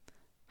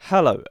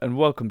Hello and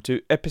welcome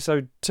to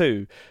episode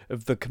 2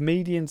 of the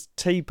Comedian's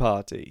Tea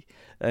Party.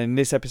 In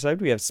this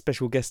episode we have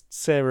special guest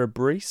Sarah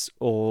Breese,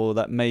 or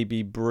that may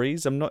be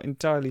Breeze, I'm not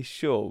entirely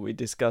sure. We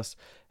discuss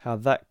how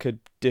that could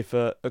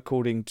differ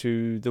according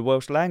to the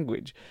Welsh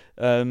language.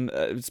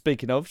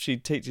 Speaking of, she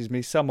teaches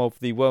me some of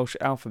the Welsh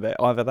alphabet,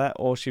 either that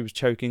or she was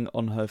choking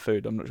on her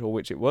food, I'm not sure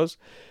which it was.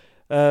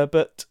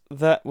 But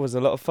that was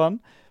a lot of fun.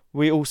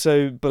 We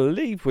also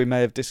believe we may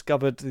have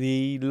discovered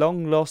the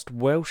long lost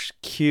Welsh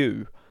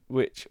queue,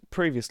 which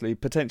previously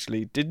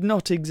potentially did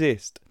not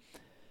exist.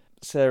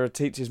 Sarah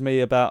teaches me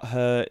about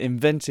her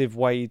inventive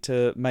way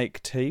to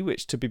make tea,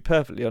 which, to be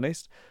perfectly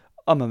honest,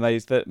 I'm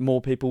amazed that more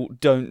people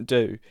don't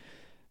do.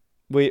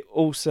 We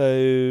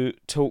also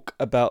talk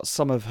about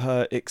some of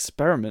her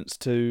experiments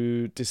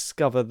to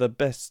discover the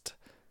best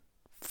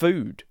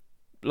food.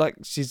 Like,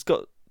 she's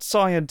got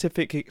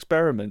scientific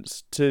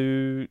experiments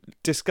to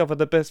discover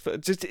the best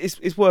food.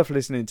 It's worth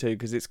listening to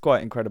because it's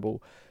quite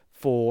incredible.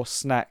 For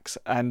snacks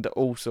and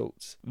all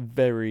sorts.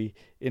 Very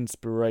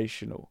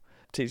inspirational.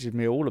 Teaches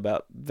me all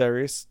about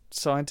various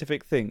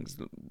scientific things.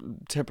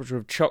 Temperature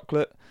of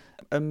chocolate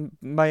and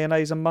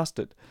mayonnaise and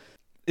mustard.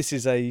 This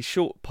is a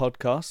short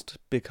podcast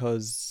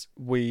because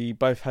we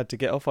both had to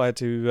get off. I had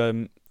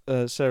to,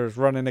 Sarah's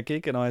running a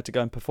gig and I had to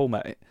go and perform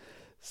at it.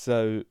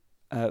 So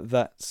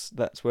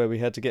that's where we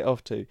had to get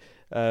off to.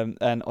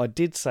 And I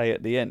did say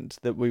at the end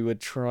that we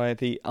would try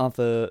the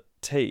other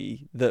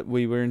tea that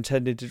we were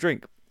intending to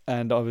drink.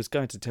 And I was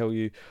going to tell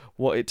you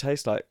what it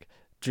tastes like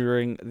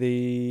during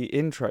the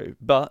intro.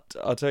 But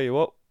I'll tell you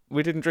what,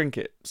 we didn't drink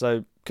it,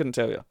 so couldn't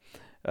tell you.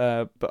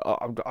 But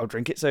I'll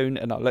drink it soon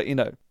and I'll let you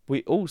know.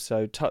 We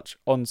also touch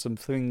on some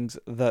things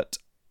that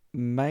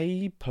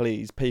may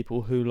please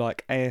people who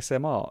like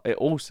ASMR. It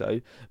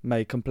also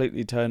may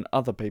completely turn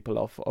other people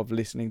off of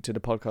listening to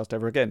the podcast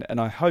ever again. And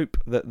I hope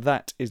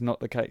that is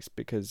not the case,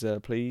 because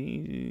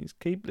please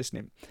keep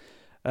listening.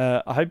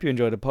 I hope you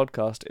enjoyed the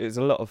podcast. It was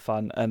a lot of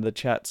fun and the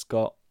chat's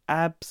got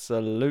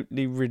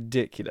absolutely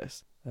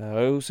ridiculous.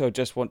 I also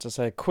just want to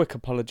say a quick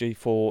apology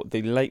for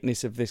the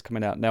lateness of this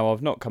coming out. Now,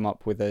 I've not come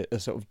up with a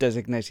sort of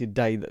designated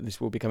day that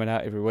this will be coming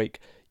out every week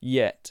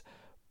yet,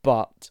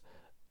 but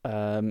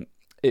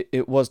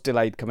it was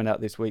delayed coming out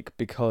this week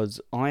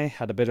because I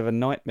had a bit of a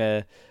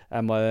nightmare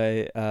and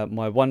my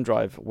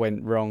OneDrive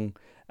went wrong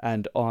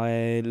and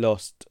I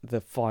lost the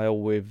file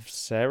with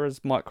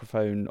Sarah's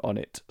microphone on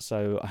it,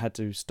 so I had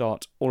to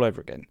start all over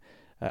again.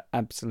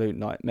 Absolute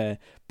nightmare.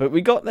 But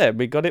we got there.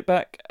 We got it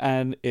back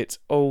and it's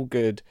all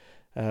good.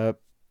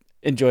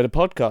 Enjoy the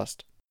podcast.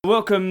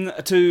 Welcome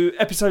to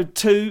episode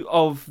 2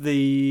 of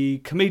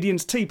the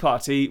Comedian's Tea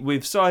Party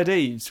with Side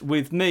Eves.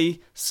 With me,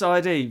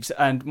 Side Eves,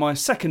 and my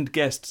second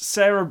guest,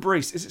 Sarah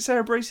Breese. Is it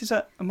Sarah Breese?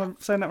 Am I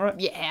saying that right?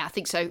 Yeah, I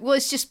think so. Well,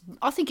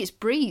 I think it's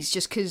Breeze,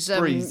 just because...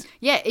 Breeze.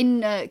 Yeah,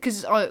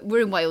 because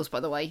we're in Wales,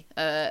 by the way.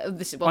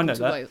 This is welcome I know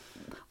to that. Wales.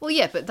 Well,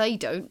 yeah, but they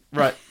don't.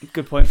 Right,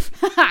 good point.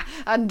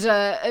 And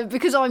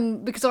because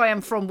I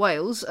am from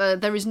Wales,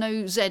 there is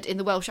no Z in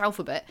the Welsh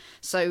alphabet,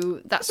 so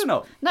that's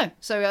not. No,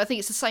 so I think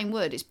it's the same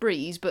word. It's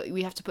Breeze, but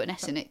we have to put an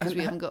S in it because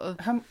we haven't got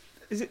a.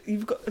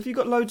 Have you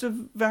got loads of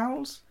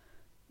vowels?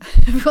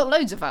 We've got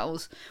loads of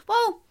vowels.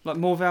 Well, like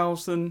more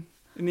vowels than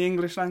in the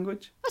English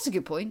language? That's a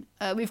good point.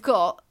 We've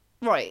got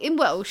in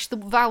Welsh the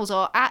vowels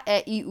are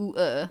a, e,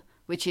 u,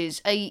 which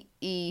is a,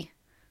 e,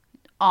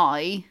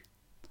 I.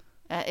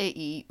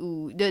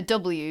 The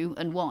W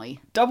and Y.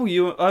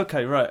 W,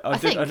 okay, right. I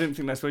didn't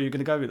think that's where you're going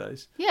to go with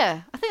those.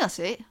 Yeah, I think that's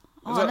it.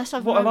 Unless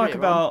I've what I like it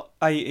about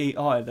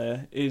AEI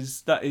there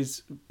is that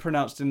is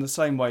pronounced in the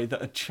same way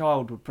that a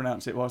child would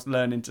pronounce it whilst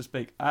learning to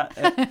speak. That's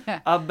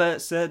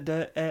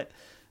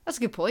a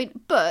good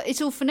point, but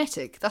it's all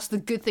phonetic. That's the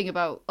good thing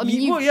about. I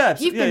mean,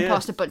 you've been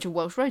past a bunch of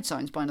Welsh road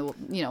signs by on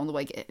the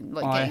way getting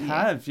I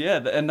have,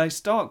 here. Yeah, and they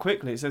start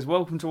quickly. It says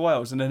 "Welcome to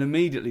Wales," and then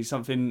immediately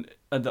something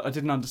that I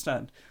didn't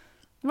understand.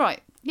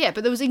 Right, yeah,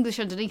 but there was English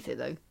underneath it,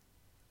 though.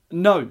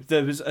 No,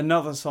 there was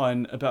another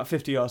sign about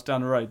 50 yards down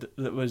the road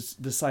that was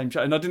the same,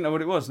 and I didn't know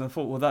what it was, and I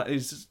thought, well, that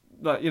is,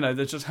 like,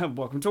 they're just,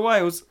 welcome to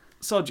Wales,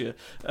 sod you.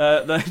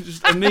 They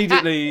just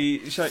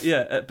immediately,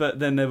 but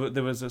then there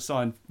was a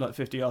sign, like,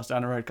 50 yards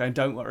down the road going,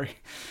 don't worry.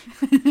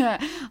 I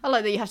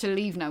like that you have to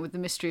leave now with the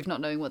mystery of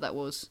not knowing what that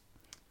was.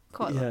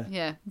 Quite a lot,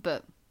 yeah,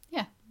 but,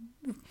 yeah.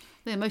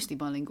 They're mostly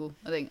bilingual,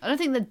 I think. I don't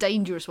think they're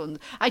dangerous ones.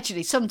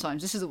 Actually,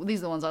 sometimes these are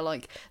the ones I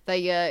like.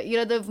 They,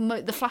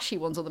 the flashy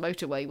ones on the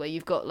motorway where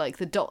you've got like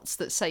the dots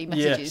that say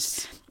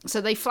messages. Yes. So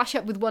they flash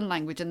up with one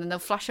language and then they'll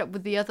flash up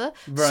with the other.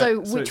 Right. So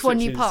which one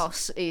you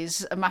pass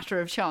is a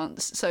matter of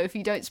chance. So if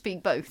you don't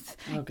speak both,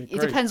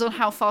 it depends on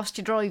how fast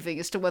you're driving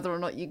as to whether or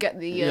not you get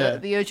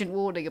the urgent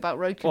warning about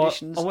road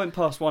conditions. I went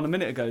past one a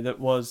minute ago it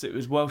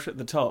was Welsh at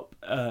the top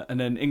and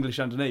then English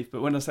underneath.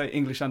 But when I say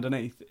English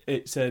underneath,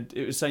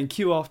 it was saying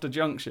Q after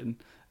junction.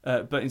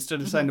 But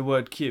instead of saying the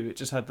word Q, it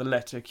just had the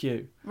letter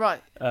Q.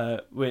 Right.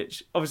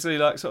 Which obviously,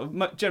 like, sort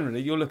of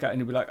generally, you'll look at it and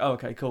you'll be like, "Oh,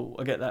 okay, cool,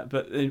 I get that."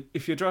 But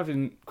if you're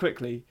driving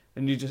quickly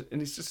and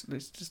it's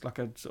just like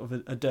a sort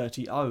of a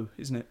dirty O,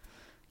 isn't it?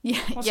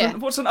 Yeah.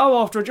 What's an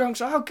O after a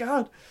junction? Oh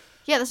God.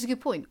 Yeah, that's a good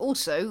point.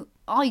 Also,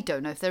 I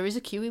don't know if there is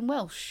a Q in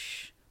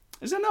Welsh.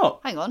 Is there not?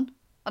 Hang on.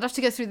 I'd have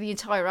to go through the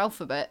entire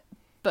alphabet,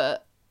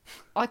 but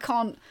I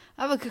can't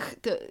have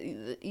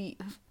a...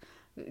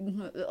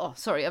 Oh,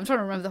 sorry, I'm trying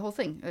to remember the whole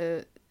thing.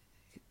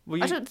 Were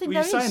you, I don't think were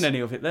there you saying is. any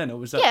of it then, or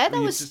was that? Yeah, that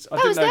was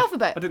the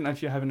alphabet. I didn't know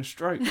if you're having a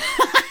stroke.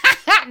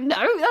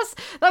 No,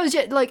 that was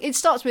just, like, it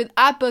starts with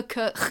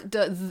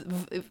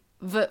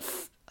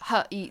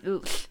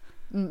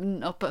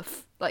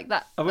like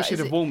that. I wish That you'd is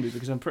have it. warned me,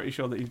 because I'm pretty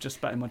sure that you've just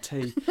spat in my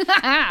tea.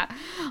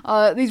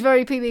 These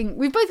very appealing.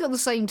 We've both got the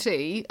same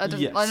tea.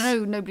 Yes. I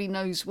know nobody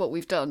knows what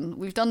we've done.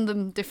 We've done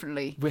them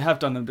differently. We have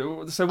done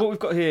them. So what we've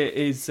got here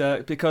is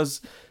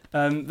because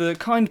the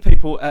kind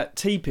people at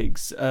Tea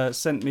Pigs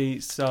sent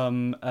me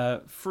some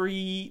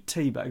free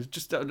tea bags,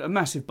 just a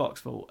massive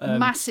box full.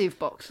 Massive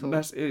box full.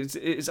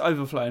 It's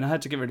overflowing. I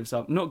had to get rid of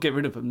some. Not get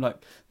rid of them,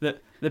 like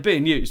they're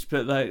being used,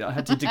 but I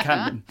had to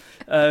decant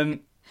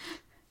them.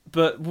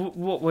 But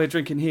what we're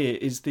drinking here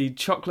is the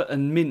chocolate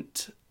and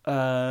mint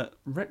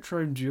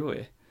Retro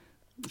Joy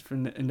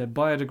in the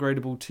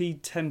biodegradable Tea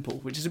Temple,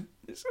 which is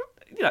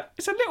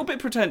it's a little bit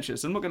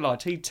pretentious. I'm not gonna lie,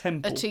 Tea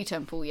Temple. A tea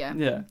temple, yeah.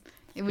 Yeah.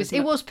 It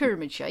was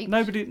pyramid shaped.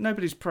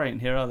 Nobody's praying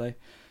here, are they?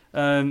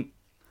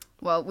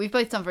 Well, we've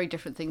both done very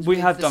different things. We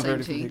with have the done same very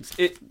different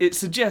tea. things. It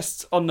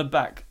suggests on the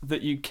back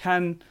that you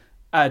can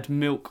add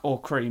milk or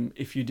cream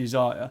if you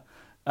desire.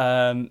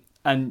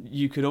 And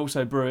you could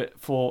also brew it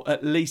for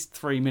at least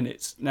 3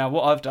 minutes. Now,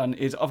 what I've done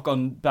is I've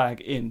gone bag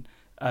in,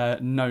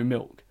 no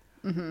milk.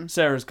 Mm-hmm.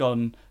 Sarah's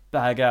gone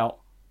bag out,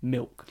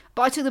 milk.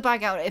 But I took the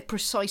bag out at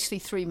precisely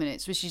 3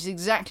 minutes, which is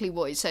exactly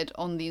what it said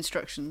on the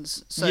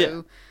instructions.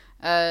 So,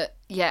 and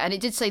it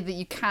did say that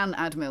you can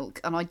add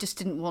milk, and I just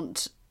didn't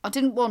want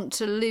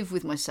to live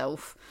with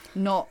myself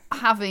not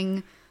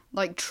having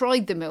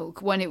tried the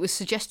milk when it was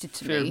suggested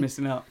to me. Fear of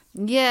missing out.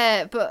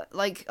 Yeah, but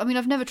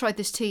I've never tried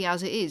this tea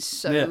as it is,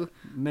 so yeah,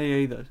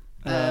 me either.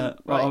 Right.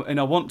 And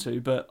I want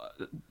to, but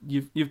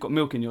you've got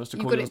milk in yours to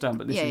cool yours down.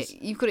 But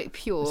you've got it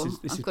pure.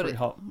 This is pretty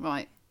hot.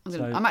 Right,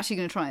 I'm actually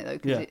going to try it though,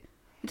 because it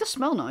does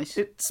smell nice.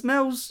 It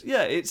smells.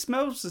 Yeah, it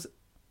smells.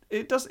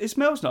 It does. It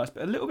smells nice,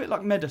 but a little bit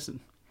like medicine.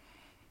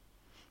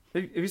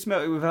 If you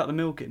smell it without the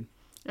milk in.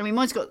 I mean,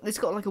 it's got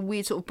like a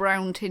weird sort of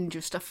brown tinge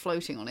of stuff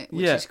floating on it,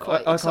 which yeah, is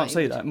quite I exciting. can't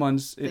see that.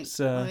 Mine's which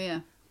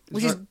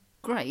is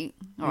great.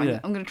 All right,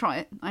 I'm going to try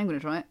it. I'm going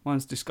to try it.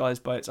 Mine's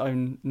disguised by its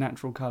own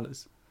natural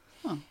colours.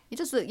 Oh, it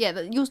does look. Yeah,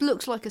 yours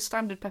looks like a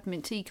standard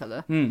peppermint tea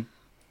colour. Hmm.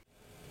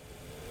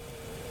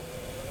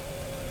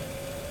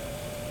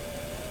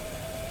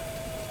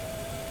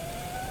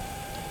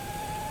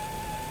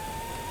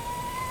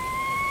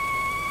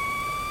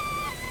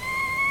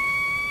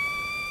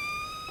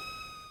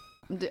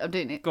 I'm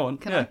doing it. Go on.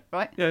 Can I?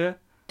 Right? Yeah.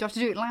 Do I have to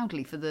do it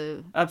loudly for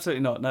the...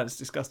 Absolutely not. No, it's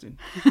disgusting.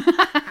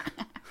 I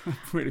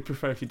really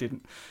prefer if you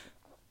didn't.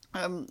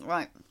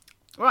 Right.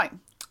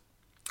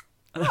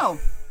 Oh.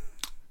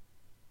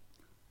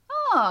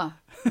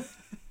 That's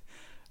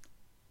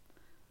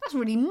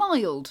really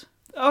mild.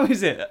 Oh,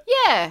 is it?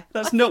 Yeah.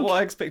 That's not what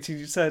I expected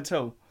you to say at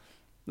all.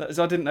 I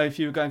didn't know if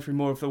you were going through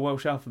more of the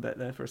Welsh alphabet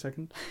there for a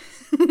second.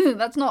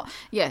 That's not...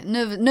 Yeah,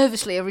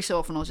 nervously every so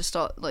often I'll just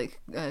start,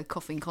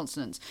 coughing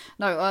consonants.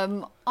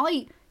 No,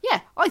 I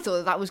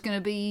thought that was going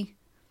to be...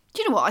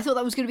 Do you know what? I thought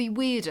that was going to be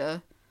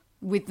weirder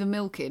with the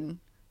milk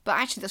in, but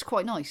actually that's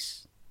quite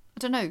nice. I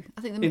don't know.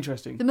 I think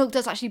Interesting. The milk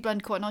does actually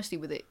blend quite nicely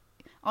with it.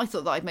 I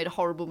thought that I'd made a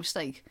horrible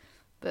mistake,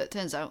 but it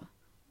turns out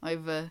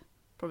I've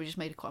probably just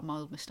made quite a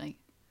mild mistake.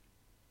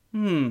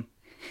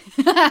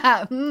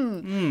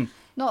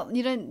 Not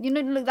you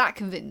don't look that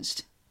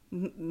convinced.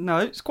 No,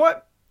 it's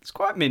quite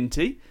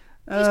minty.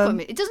 It's quite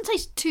mint. It doesn't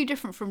taste too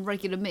different from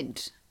regular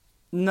mint.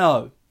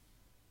 No,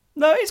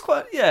 it's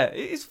quite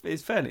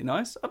it's fairly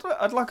nice.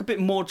 I'd like a bit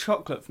more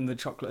chocolate from the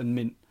chocolate and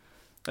mint.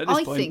 At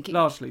this point,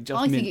 largely just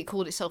mint. I think it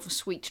called itself a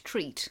sweet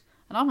treat,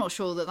 and I'm not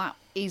sure that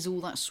is all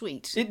that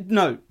sweet. Do you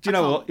know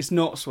what? It's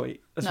not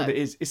sweet. That's what it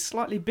is. It's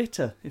slightly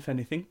bitter, if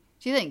anything.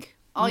 Do you think?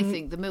 I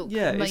think the milk.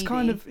 Yeah, maybe...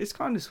 it's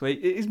kind of sweet.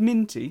 It is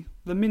minty.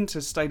 The mint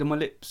has stayed on my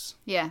lips.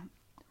 Yeah,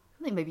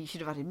 I think maybe you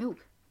should have added milk.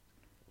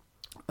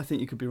 I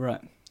think you could be right.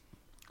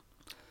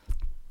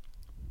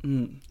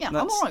 Yeah, I'm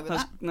all right with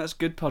that. That's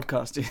good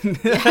podcasting.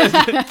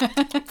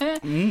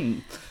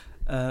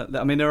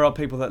 I mean, there are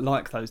people that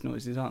like those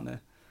noises, aren't there?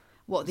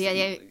 What, the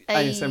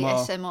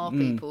ASMR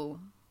people?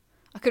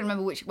 I couldn't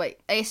remember which. Wait,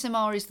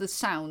 ASMR is the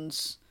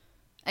sounds.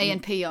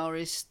 ANPR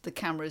is the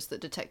cameras that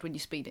detect when you're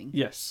speeding.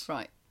 Yes.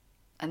 Right.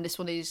 And this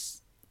one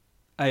is...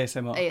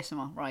 ASMR.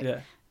 ASMR, right. Yeah.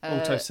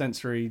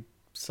 Autosensory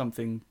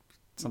something.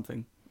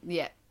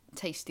 Yeah.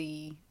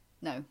 Tasty...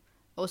 No.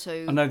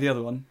 Also... I know the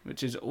other one,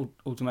 which is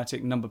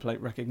automatic number plate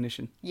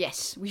recognition.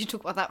 Yes. We should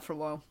talk about that for a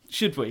while.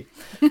 Should we?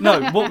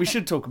 No, what we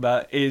should talk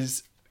about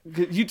is...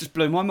 You just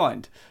blew my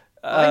mind.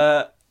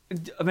 Right.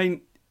 I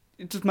mean,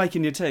 just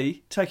making your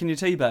tea, taking your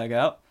tea bag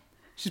out.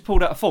 She's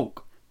pulled out a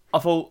fork. I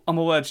thought, oh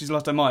my word, she's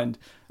lost her mind.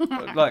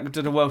 Like,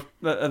 did the Welsh...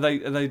 Are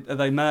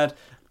they mad?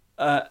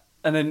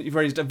 And then you've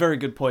raised a very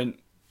good point.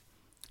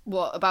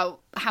 What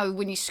about how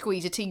when you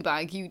squeeze a tea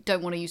bag, you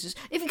don't want to use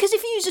because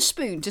if you use a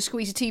spoon to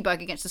squeeze a tea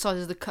bag against the side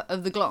of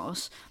the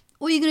glass,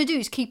 all you're going to do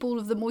is keep all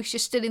of the moisture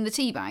still in the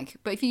tea bag.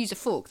 But if you use a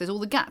fork, there's all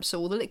the gaps, so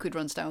all the liquid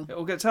runs down. It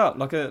all gets out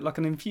like an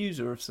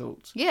infuser of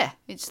sorts. Yeah,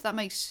 it's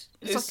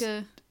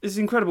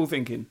incredible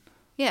thinking.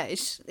 Yeah,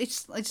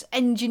 it's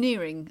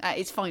engineering at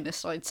its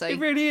finest, I'd say. It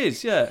really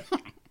is. Yeah,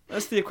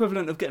 that's the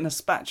equivalent of getting a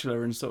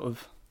spatula and sort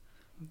of.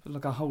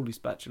 Like a holy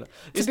spatula.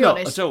 It's not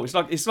honest. At all.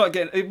 It's like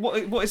getting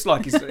what it's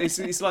like.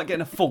 It's like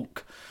getting a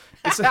fork.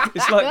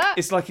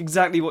 It's like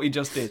exactly what you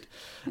just did.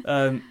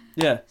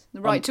 Yeah. The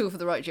right tool for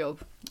the right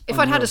job. If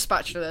I'd had a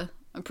spatula,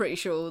 I'm pretty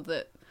sure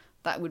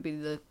that would be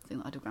the thing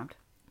that I'd have grabbed.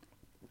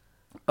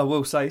 I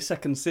will say,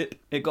 second sip,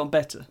 it got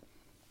better.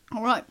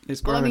 All right.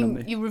 It's growing on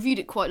me. You reviewed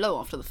it quite low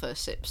after the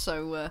first sip,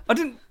 so. I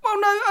didn't. Well,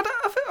 no,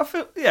 I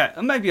feel. Yeah,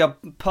 and maybe I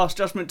passed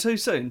judgment too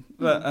soon,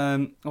 but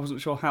I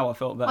wasn't sure how I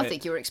felt about it. I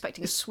think you were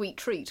expecting a sweet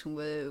treat, and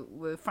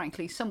were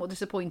frankly somewhat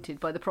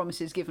disappointed by the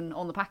promises given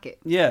on the packet.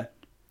 Yeah,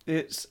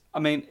 it's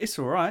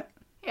all right.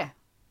 Yeah.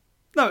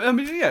 No,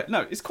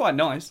 it's quite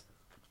nice.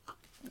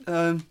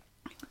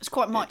 It's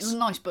quite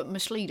nice, but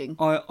misleading.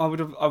 I would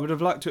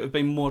have liked it to have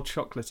been more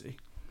chocolatey.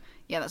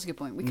 Yeah, that's a good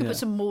point. We could put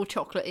some more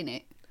chocolate in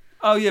it.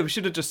 Oh yeah, we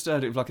should have just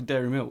stirred it with like a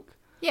dairy milk.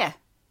 Yeah,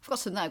 I've got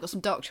some there. I've got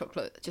some dark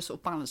chocolate just sort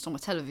of balanced on my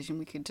television.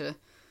 We could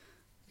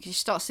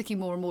start sticking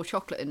more and more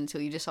chocolate in until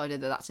you decided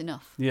that that's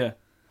enough. Yeah.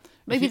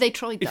 Maybe they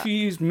tried that. If you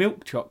use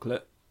milk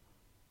chocolate,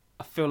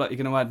 I feel like you're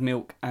going to add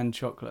milk and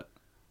chocolate.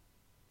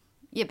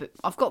 Yeah, but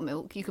I've got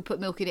milk. You could put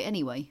milk in it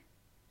anyway.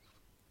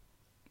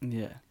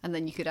 Yeah. And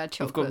then you could add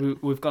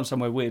chocolate. We've gone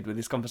somewhere weird with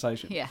this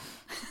conversation. Yeah.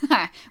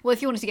 Well,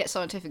 if you wanted to get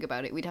scientific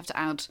about it, we'd have to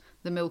add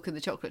the milk and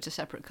the chocolate to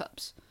separate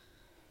cups.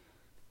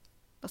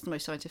 That's the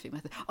most scientific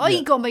method.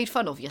 I got made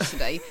fun of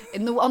yesterday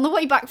on the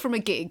way back from a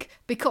gig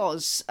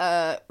because,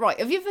 right,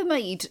 have you ever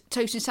made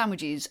toasted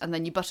sandwiches and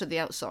then you butter the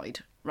outside?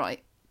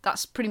 Right,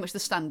 that's pretty much the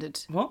standard.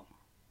 What?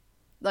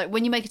 Like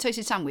when you make a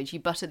toasted sandwich, you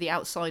butter the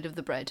outside of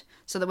the bread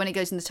so that when it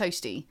goes in the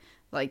toasty,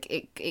 like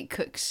it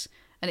cooks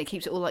and it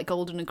keeps it all like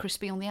golden and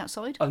crispy on the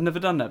outside. I've never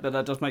done that, but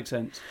that does make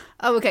sense.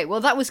 Oh, okay.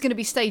 Well, that was going to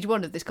be stage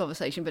one of this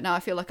conversation, but now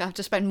I feel like I have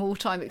to spend more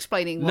time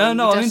explaining. No,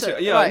 I'm into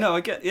it. Yeah, right. No, I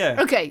get. Yeah.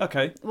 Okay.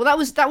 Well,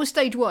 that was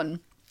stage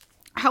one.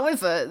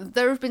 However,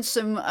 there have been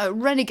some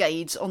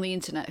renegades on the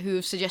internet who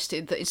have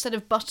suggested that instead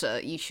of butter,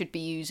 you should be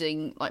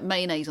using like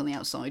mayonnaise on the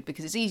outside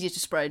because it's easier to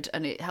spread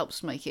and it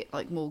helps make it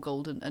like more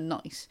golden and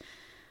nice.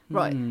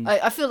 Right.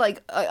 I feel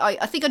like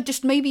I think I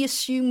just maybe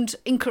assumed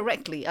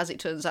incorrectly, as it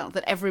turns out,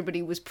 that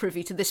everybody was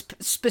privy to this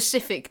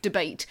specific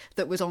debate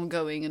that was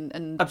ongoing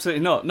and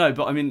absolutely not. No,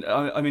 but I mean,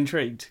 I'm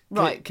intrigued.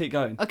 Right. Keep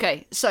going.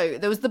 Okay. So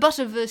there was the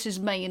butter versus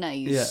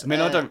mayonnaise. Yeah. I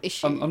mean, I don't.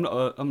 Issue. I'm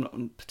not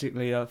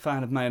particularly a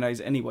fan of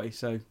mayonnaise anyway.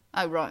 So.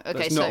 Oh right. Okay.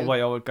 That's not a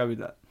way I would go with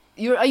that.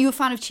 Are you a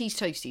fan of cheese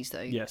toasties though?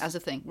 Yes. As a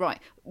thing, right?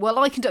 Well,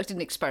 I conducted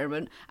an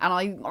experiment and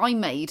I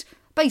made.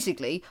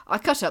 Basically, I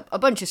cut up a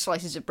bunch of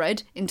slices of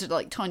bread into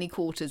like tiny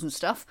quarters and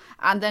stuff,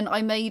 and then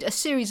I made a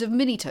series of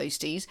mini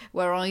toasties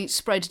where I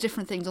spread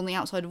different things on the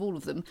outside of all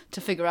of them to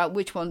figure out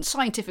which one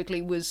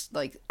scientifically was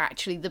like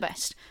actually the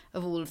best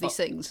of all of these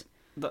things.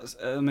 That's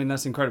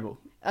incredible.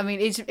 I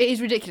mean, it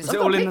is ridiculous. Is it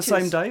all in the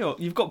same day, or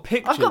you've got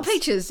pictures? I've got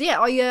pictures. Yeah,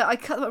 I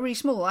cut them up really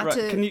small.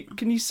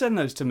 Can you send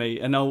those to me,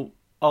 and I'll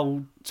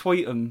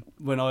tweet them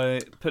when I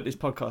put this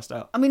podcast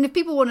out. I mean, if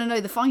people want to know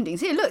the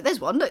findings, here, look,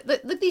 there's one.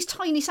 Look these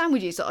tiny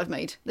sandwiches that I've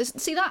made.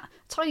 See that?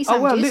 Tiny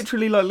sandwiches. Oh, well,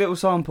 literally like little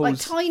samples. Like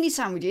tiny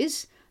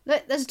sandwiches.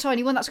 There's a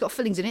tiny one that's got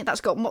fillings in it. That's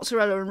got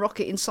mozzarella and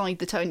rocket inside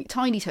the tiny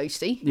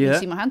toasty. You can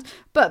see my hands.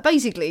 But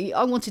basically,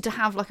 I wanted to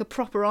have like a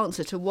proper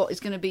answer to what is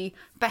going to be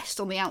best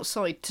on the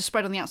outside, to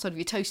spread on the outside of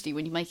your toasty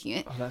when you're making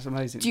it. Oh, that's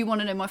amazing. Do you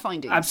want to know my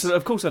findings? Absolutely,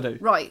 of course I do.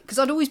 Right, because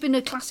I'd always been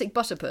a classic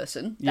butter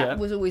person. That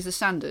was always the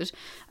standard.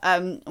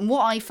 And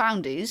what I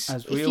found is,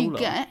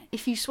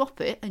 if you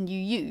swap it and you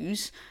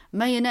use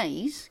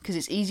mayonnaise, because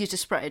it's easier to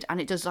spread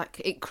and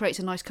it creates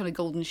a nice kind of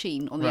golden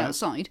sheen on the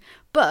outside.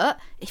 But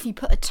if you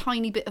put a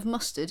tiny bit of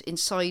mustard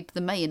inside the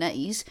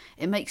mayonnaise,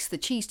 it makes the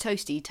cheese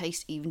toasty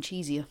taste even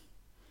cheesier.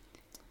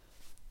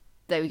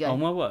 There we go. Oh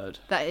my word!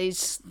 That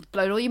is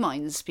blown all your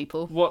minds,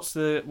 people. What's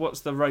the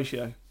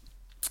ratio?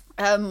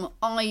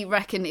 I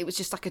reckon it was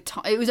just like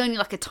it was only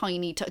like a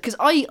tiny because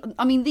I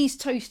mean these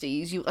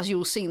toasties, as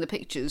you'll see in the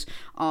pictures,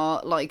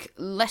 are like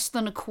less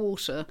than a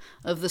quarter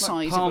of the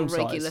size of a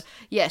regular. Size.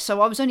 Yeah,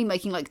 so I was only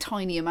making like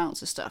tiny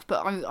amounts of stuff,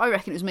 but I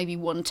reckon it was maybe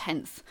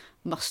 1/10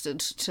 mustard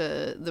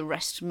to the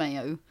rest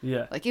mayo.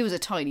 Yeah, like it was a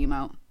tiny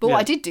amount. But what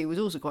I did do was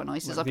also quite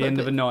nice. Like the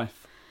end of a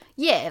knife.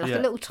 Yeah, like a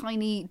little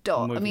tiny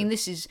dot. I mean,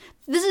 there's a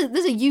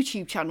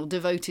YouTube channel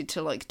devoted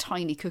to like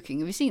tiny cooking.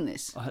 Have you seen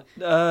this?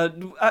 Yeah.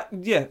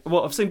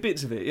 Well, I've seen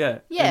bits of it. Yeah.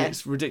 Yeah. And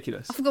it's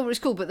ridiculous. I forgot what it's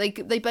called, but they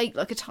bake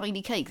like a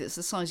tiny cake that's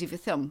the size of your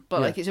thumb,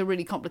 but like it's a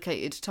really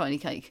complicated tiny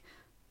cake.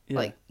 Yeah.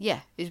 Like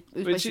it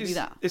was basically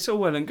that. It's all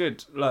well and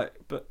good, like,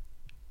 but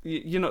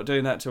you're not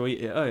doing that to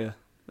eat it, are you?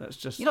 That's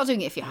just. You're not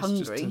doing it if you're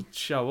hungry. Just to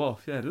show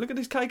off. Yeah. Look at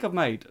this cake I've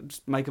made.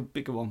 Just make a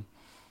bigger one.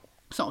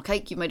 It's not a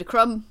cake. You've made a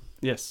crumb.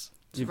 Yes.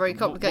 It's very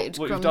complicated.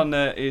 What you've done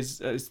there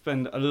is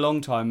spend a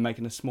long time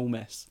making a small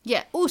mess.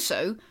 Yeah.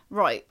 Also,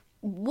 right,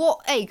 what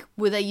egg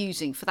were they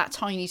using for that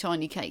tiny,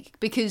 tiny cake?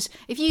 Because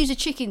if you use a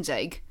chicken's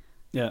egg,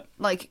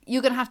 like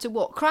you're gonna have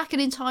to crack an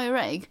entire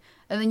egg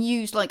and then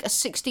use like a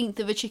 16th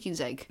of a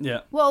chicken's egg.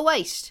 Yeah. What a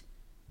waste.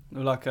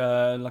 Like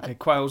a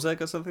quail's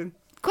egg or something.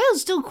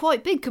 Quail's still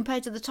quite big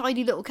compared to the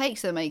tiny little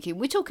cakes they're making.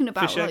 We're talking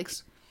about Fish like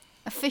eggs.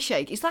 a fish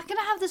egg. Is that going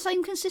to have the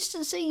same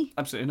consistency?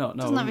 Absolutely not.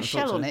 No, It doesn't have a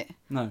shell on it.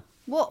 No.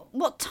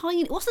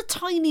 What's the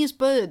tiniest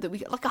bird that we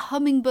get? Like a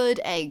hummingbird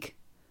egg.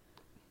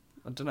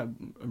 I don't know.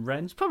 A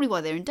wren? It's probably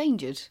why they're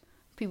endangered.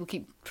 People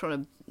keep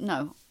trying to...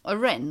 No. A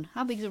wren.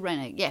 How big is a wren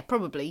egg? Yeah,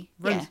 probably.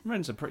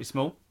 Wrens are pretty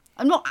small.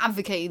 I'm not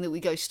advocating that we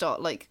go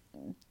start, like,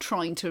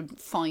 trying to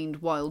find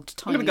wild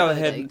tiny I'm going to go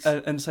ahead eggs.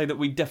 and say that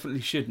we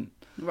definitely shouldn't.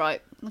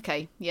 Right.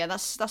 Okay. Yeah,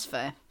 that's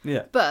fair.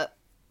 Yeah. But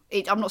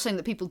I'm not saying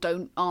that people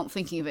aren't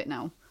thinking of it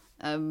now.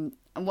 And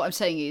what I'm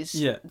saying is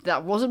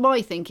that wasn't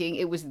my thinking.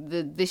 It was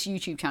this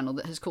YouTube channel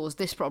that has caused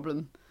this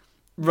problem.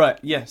 Right.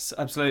 Yes.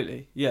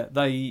 Absolutely. Yeah.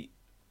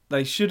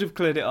 They should have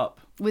cleared it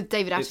up With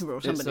David Attenborough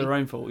or somebody. It's their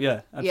own fault.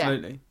 Yeah.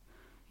 Absolutely.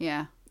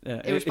 Yeah.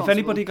 Yeah. If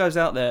anybody goes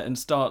out there and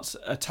starts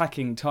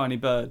attacking tiny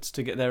birds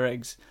to get their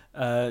eggs,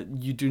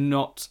 you do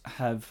not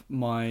have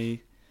my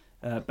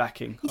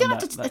backing. You don't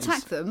have to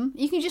attack them.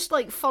 You can just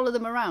like follow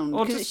them around.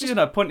 Or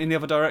just point in the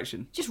other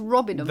direction. Just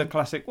robbing them. The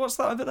classic. What's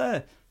that over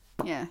there?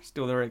 Yeah.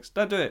 Steal their eggs.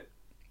 Don't do it.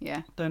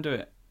 Yeah. Don't do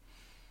it.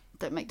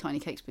 Don't make tiny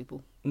cakes,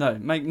 people. No,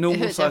 make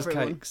normal sized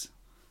cakes.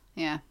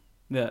 Yeah.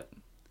 Yeah.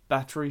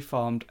 Battery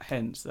farmed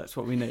hens. That's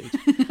what we need.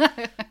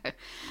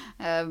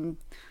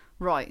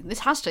 Right. This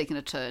has taken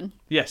a turn.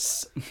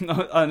 Yes.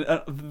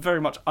 Very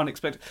much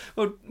unexpected.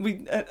 Well,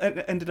 we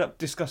ended up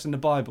discussing the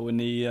Bible in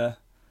the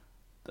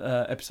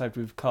episode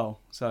with Carl.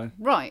 So.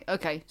 Right.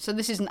 Okay. So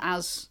this isn't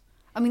as...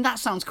 I mean, that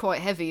sounds quite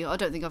heavy. I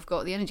don't think I've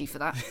got the energy for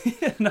that.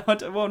 Yeah, no, I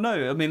don't, well,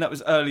 no. I mean, that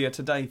was earlier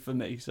today for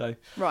me, so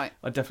right.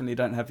 I definitely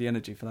don't have the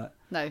energy for that.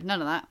 No,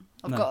 none of that.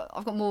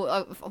 I've got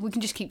more. We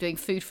can just keep doing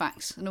food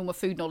facts and all my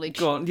food knowledge.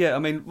 Go on. Yeah, I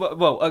mean,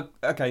 well,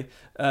 okay.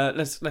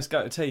 Let's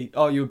go to tea.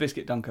 Are you a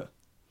biscuit dunker?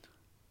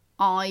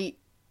 I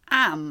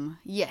am.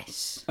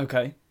 Yes.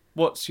 Okay.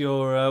 What's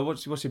your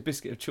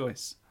biscuit of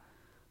choice?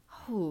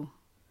 Oh.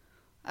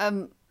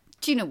 Do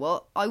you know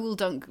what? I will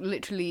dunk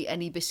literally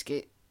any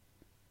biscuit.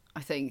 I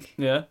think.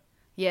 Yeah.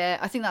 Yeah,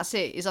 I think that's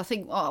it. I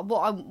think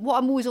what I'm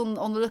always on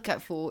the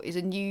lookout for is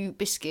a new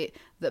biscuit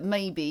that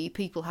maybe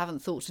people haven't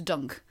thought to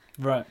dunk.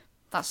 Right.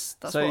 That's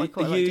so what I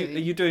quite like doing. Are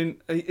you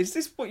doing? Is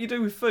this what you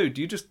do with food?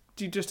 Do you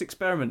just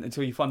experiment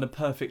until you find the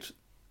perfect?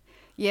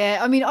 Yeah,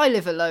 I mean, I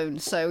live alone,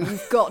 so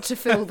you've got to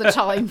fill the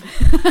time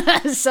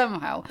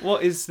somehow.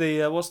 What's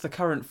the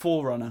current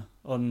forerunner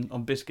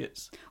on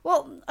biscuits?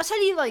 Well, I'll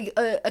tell you, like,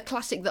 a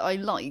classic that I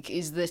like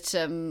is that,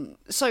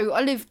 so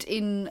I lived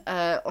in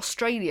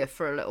Australia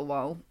for a little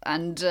while,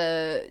 and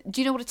do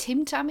you know what a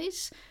Tim Tam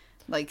is?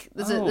 Like,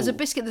 there's a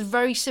biscuit that's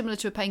very similar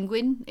to a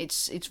penguin.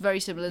 It's very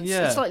similar.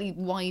 It's slightly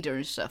wider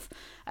and stuff.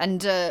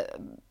 And I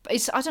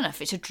don't know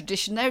if it's a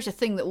tradition there. It's a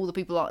thing that all the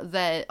people out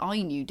there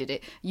I knew did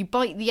it. You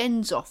bite the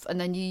ends off,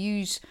 and then you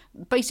use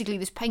basically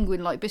this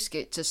penguin-like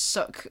biscuit to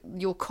suck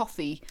your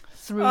coffee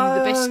through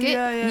the biscuit.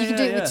 And you can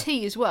do it with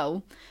tea as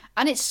well.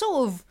 And it's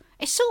sort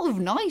of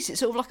nice.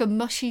 It's sort of like a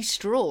mushy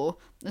straw.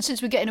 And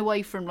since we're getting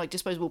away from like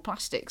disposable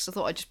plastics, I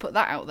thought I'd just put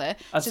that out there.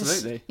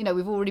 Absolutely. Since,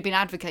 we've already been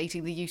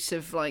advocating the use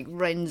of like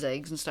wren's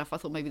eggs and stuff. I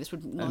thought maybe this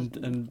would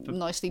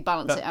nicely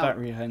balance it out.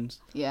 Battery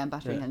hens. Yeah, and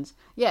battery hens.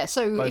 Yeah,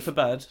 so both are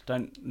bad.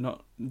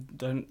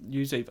 Don't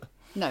use either.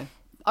 No.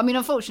 I mean,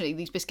 unfortunately,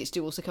 these biscuits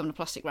do also come in a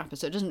plastic wrapper,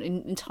 so it doesn't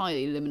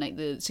entirely eliminate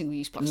the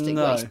single-use plastic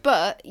waste.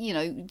 But,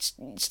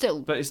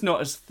 still. But it's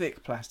not as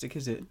thick plastic,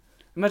 is it?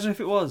 Imagine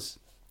if it was.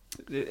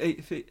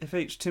 If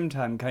each Tim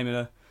Tam came in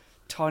a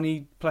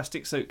tiny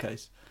plastic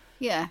suitcase.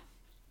 Yeah.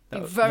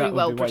 Very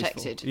well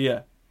protected. Wasteful.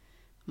 Yeah.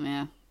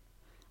 Yeah.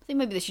 I think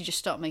maybe they should just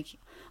start making...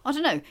 I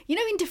don't know.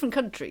 In different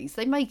countries,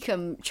 they make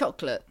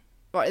chocolate.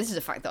 Right, this is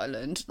a fact that I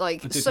learned.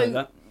 Like, I did know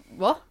that.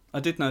 What?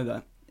 I did know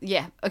that.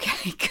 Yeah,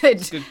 okay,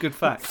 good. Good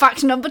fact.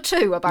 Fact number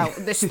 2 about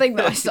this thing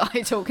that I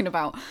started talking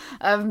about.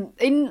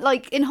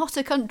 In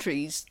hotter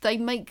countries, they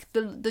make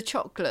the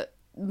chocolate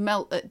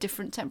melt at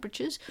different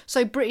temperatures.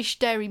 So British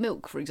dairy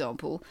milk, for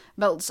example,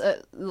 melts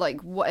at like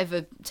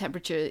whatever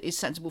temperature is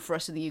sensible for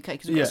us in the UK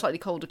because we've got a slightly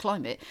colder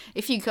climate.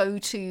 If you go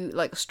to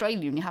like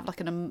Australia and you have like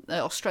an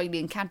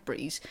Australian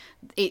Cadbury's,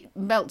 it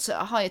melts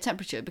at a higher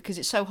temperature because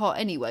it's so hot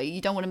anyway.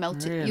 You don't want to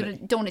melt it. You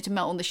don't want it to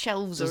melt on the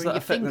shelves or in your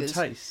fingers. Does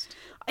that affect the taste?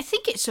 I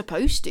think it's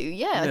supposed to.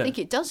 Yeah, I think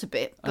it does a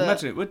bit. But I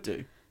imagine it would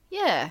do.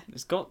 Yeah,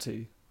 it's got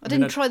to. I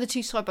didn't try the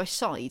two side by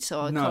side,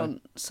 so I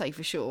can't say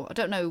for sure. I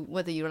don't know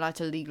whether you're allowed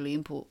to legally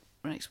import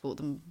and export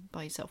them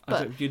by yourself.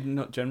 But you're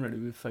not generally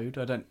with food.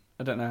 I don't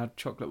know how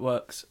chocolate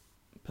works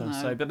per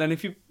se. But then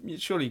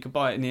surely you could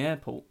buy it in the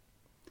airport.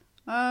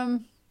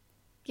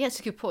 Yeah, it's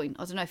a good point.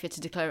 I don't know if you had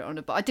to declare it on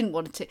it, but I didn't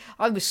want it to.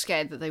 I was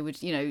scared that they would,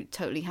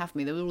 totally have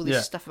me. There was all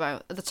this stuff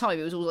about at the time.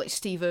 It was all like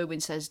Steve Irwin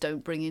says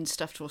don't bring in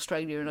stuff to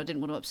Australia, and I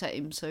didn't want to upset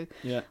him, so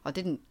I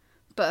didn't.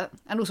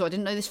 And also I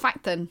didn't know this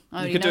fact then.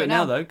 I You could do it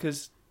now, though,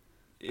 because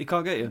he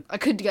can't get you. I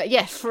could go,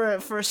 yes,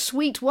 for a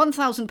sweet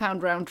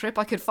 £1,000 round trip,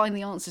 I could find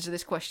the answer to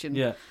this question.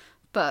 Yeah.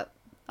 But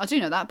I do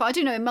know that. But I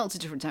do know it melts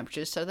at different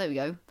temperatures, so there we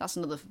go. That's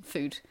another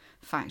food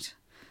fact.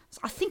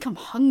 I think I'm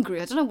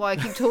hungry. I don't know why I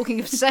keep talking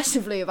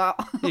obsessively about...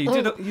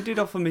 Yeah, you did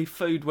offer me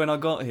food when I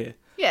got here.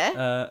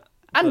 Yeah.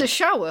 And a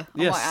shower,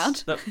 I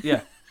might add.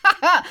 Yeah.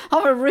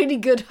 I'm a really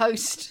good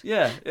host.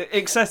 Yeah,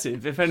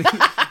 excessive, if anything.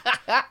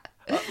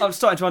 I'm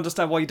starting to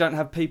understand why you don't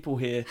have people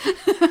here.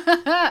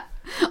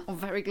 I'm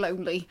very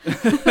lonely.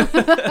 Do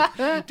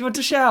you want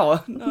to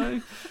shower?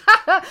 No.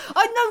 No.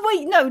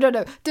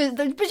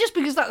 But just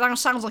because that now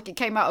sounds like it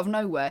came out of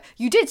nowhere,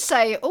 you did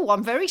say, "Oh,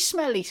 I'm very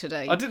smelly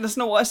today." I didn't. That's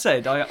not what I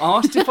said. I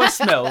asked if I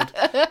smelled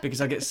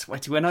because I get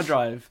sweaty when I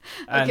drive,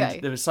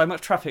 and there was so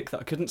much traffic that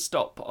I couldn't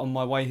stop on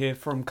my way here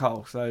from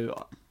Cole.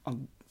 So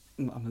I'm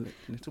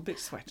a little bit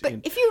sweaty. But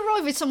if you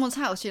arrive at someone's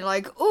house, you're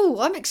like, "Oh,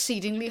 I'm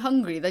exceedingly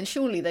hungry." Then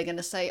surely they're going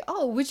to say,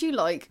 "Oh, would you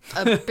like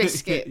a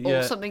biscuit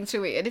or something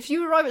to eat?" And if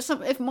you arrive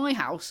at my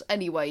house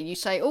anyway, and you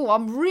say, "Oh,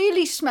 I'm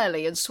really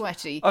smelly and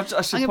sweaty,"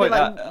 I should point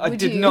out, I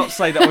did not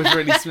say that I was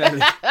really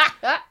smelly.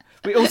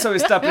 We also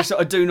established that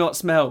I do not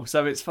smell,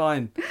 so it's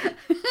fine.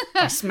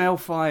 I smell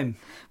fine.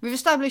 We've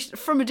established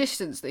from a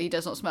distance that he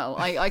does not smell.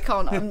 I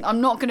can't. I'm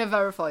not going to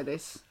verify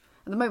this.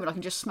 At the moment, I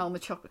can just smell my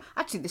chocolate.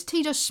 Actually, this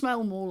tea does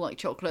smell more like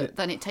chocolate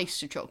than it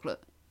tastes of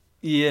chocolate.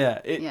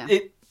 Yeah,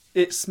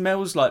 it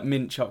smells like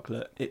mint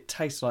chocolate. It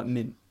tastes like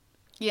mint.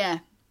 Yeah,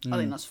 I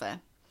think that's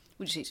fair.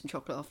 We'll just eat some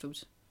chocolate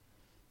afterwards.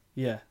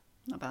 Yeah.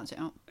 I'll balance it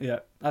out.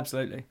 Yeah,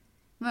 absolutely.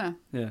 Yeah.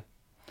 Yeah.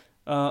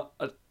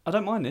 I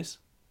don't mind this.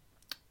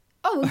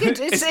 Oh, good.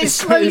 It's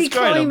slowly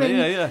climbing.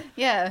 Yeah.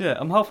 Yeah.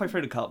 I'm halfway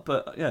through the cup,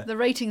 but yeah. The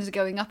ratings are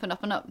going up and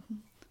up and up.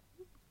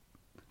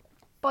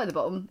 By the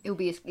bottom, it'll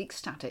be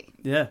ecstatic.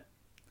 Yeah.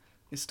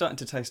 It's starting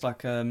to taste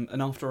like an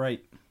after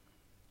 8.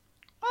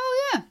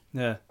 Oh,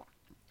 yeah.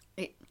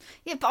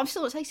 Yeah, but I'm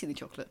still not tasting the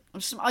chocolate. Do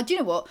you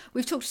know what?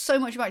 We've talked so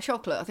much about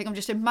chocolate. I think I'm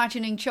just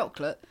imagining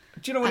chocolate.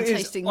 Do you know what it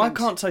is? I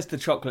can't taste the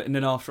chocolate in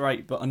an after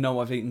 8, but I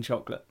know I've eaten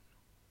chocolate.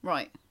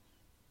 Right.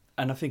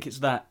 And I think it's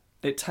that.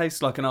 It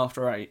tastes like an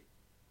after 8,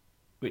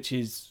 which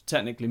is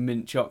technically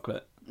mint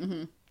chocolate.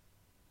 Mm-hmm.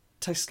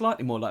 Tastes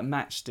slightly more like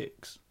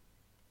matchsticks.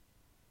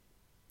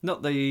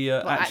 Not the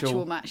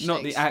actual matchsticks.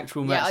 Not the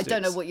actual matchsticks. Yeah, I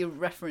don't know what you're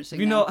referencing. Have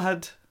you not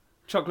had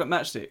chocolate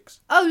matchsticks?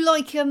 Oh,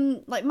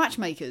 like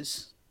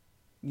matchmakers.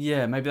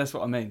 Yeah, maybe that's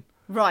what I mean.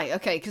 Right,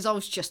 okay, because I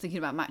was just thinking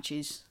about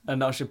matches.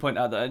 And I should point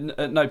out that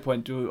at no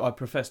point do I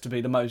profess to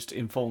be the most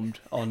informed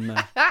on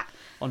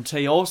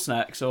tea or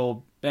snacks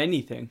or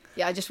anything.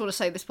 Yeah, I just want to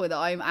say at this point that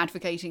I'm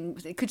advocating.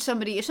 If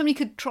somebody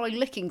could try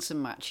licking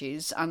some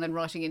matches and then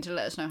writing in to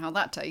let us know how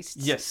that tastes.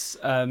 Yes,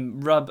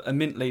 rub a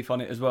mint leaf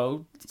on it as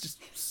well. Just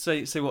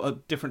see what a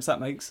difference that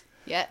makes.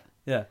 Yeah.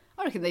 Yeah.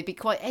 I reckon they'd be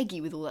quite eggy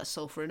with all that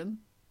sulphur in them.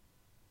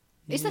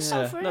 Is there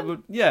sulphur in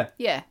them? Yeah.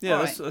 Yeah.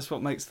 That's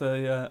what makes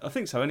the. I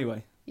think so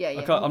anyway.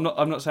 Yeah. I'm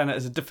not saying that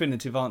as a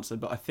definitive answer,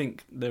 but I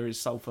think there is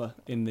sulphur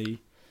in the.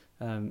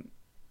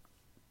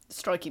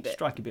 Strikey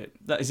bit.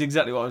 That is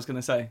exactly what I was going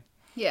to say.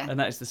 Yeah. And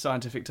that is the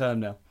scientific term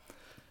now.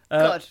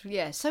 God,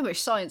 yeah, so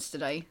much science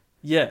today.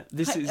 Yeah,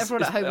 this is...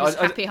 Everyone at home is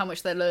happy how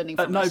much they're learning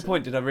from us. At no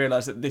point did I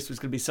realise that this was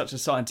going to be such a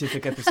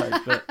scientific episode,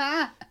 but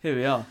here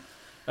we are.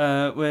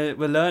 We're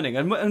learning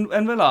and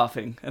we're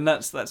laughing, and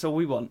that's all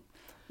we want.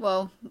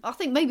 Well, I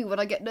think maybe when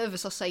I get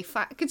nervous I'll say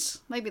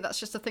facts. Maybe that's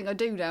just a thing I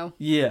do now.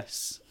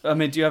 Yes. I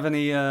mean, do you have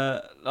any...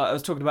 I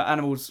was talking about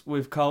animals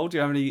with Cole. Do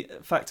you have any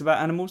facts about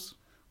animals?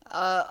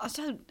 I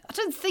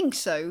don't think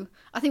so.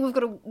 I think we've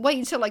got to wait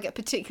until I get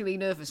particularly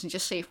nervous and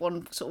just see if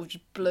one sort of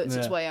just blurts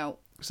its way out.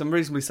 So I'm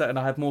reasonably certain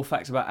I have more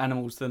facts about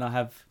animals than I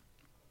have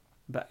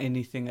about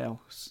anything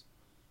else.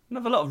 I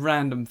have a lot of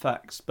random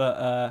facts,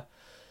 but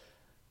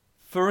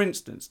for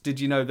instance, did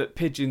you know that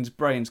pigeons'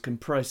 brains can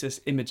process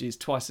images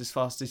twice as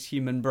fast as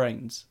human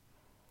brains?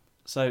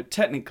 So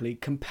technically,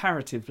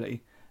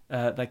 comparatively,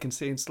 they can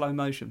see in slow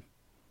motion.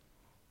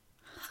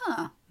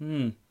 Huh.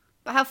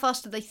 But how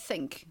fast do they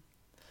think?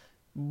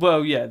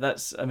 Well, yeah, they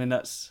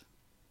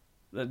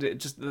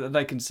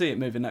can see it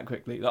moving that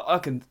quickly. Like, I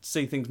can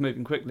see things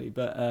moving quickly,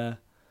 but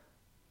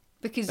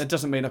because it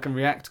doesn't mean I can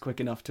react quick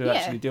enough to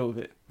actually deal with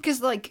it.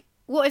 Because, like,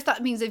 what if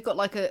that means they've got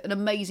like an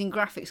amazing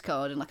graphics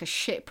card and like a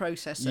shit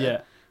processor?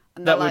 Yeah,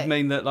 and that would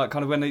mean that, like,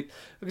 kind of when they,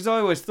 because I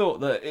always thought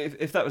that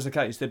if that was the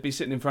case, they'd be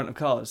sitting in front of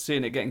cars,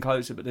 seeing it getting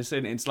closer, but they're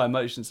seeing it in slow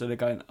motion, so they're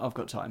going, "I've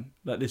got time,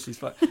 like this is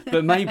fine."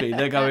 But maybe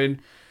they're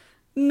going,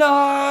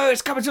 "No,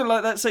 it's coming to,"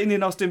 like that scene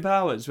in Austin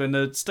Powers when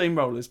the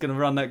steamroller's going to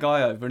run that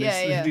guy over,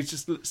 and he's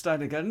just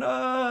standing going,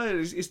 "No,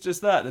 it's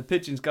just that." The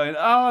pigeon's going,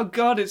 "Oh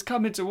God, it's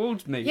coming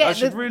towards me. I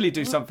should really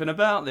do something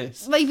about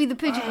this." Maybe the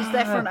pigeon was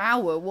there for an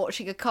hour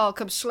watching a car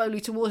come slowly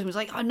towards him. He was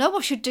like, "I know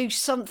I should do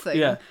something.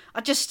 Yeah.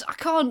 I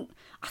can't.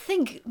 I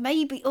think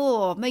maybe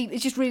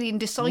it's just really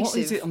indecisive. What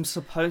is it I'm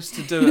supposed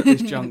to do at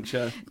this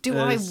juncture? Do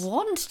I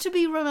want to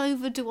be run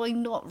over? Do I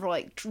not?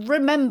 Right.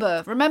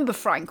 Remember,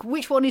 Frank,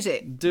 which one is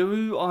it?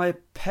 Do I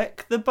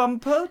peck the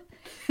bumper?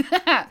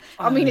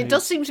 I mean, it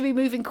does seem to be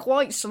moving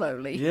quite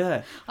slowly.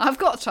 Yeah. I've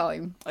got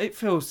time. It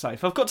feels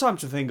safe. I've got time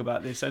to think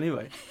about this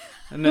anyway.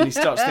 And then he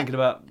starts thinking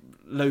about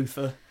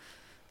Luther.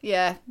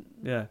 Yeah.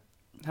 Yeah.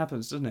 It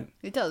happens, doesn't it?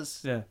 It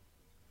does. Yeah.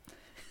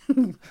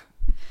 Yeah,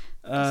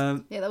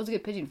 that was a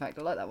good pigeon fact.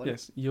 I like that one.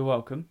 Yes, you're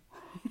welcome.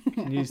 You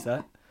can use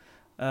that.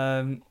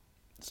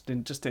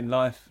 Just in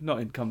life, not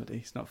in comedy.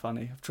 It's not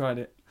funny. I've tried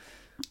it.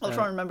 I'll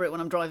try and remember it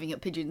when I'm driving at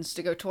pigeons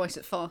to go twice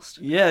as fast.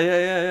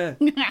 Yeah.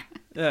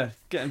 Yeah,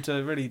 get them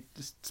to really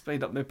just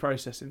speed up their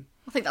processing.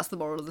 I think that's the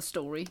moral of the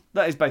story.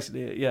 That is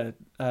basically it, yeah.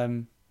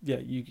 Yeah,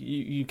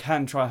 you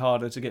can try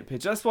harder to get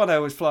pigeons. That's why they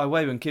always fly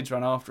away when kids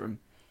run after them.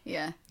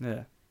 Yeah.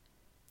 Yeah.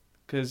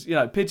 Because,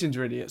 pigeons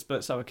are idiots,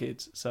 but so are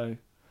kids. So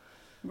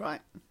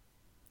Right.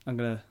 I'm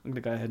gonna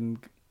go ahead and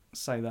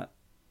say that.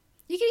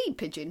 You can eat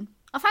pigeon.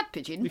 I've had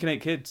pigeon. You can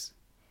eat kids.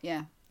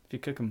 Yeah. If you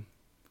cook them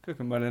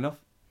well enough.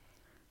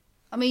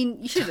 I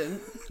mean, you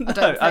shouldn't. No, I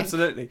don't think.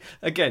 absolutely.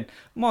 Again,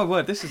 my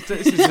word, this is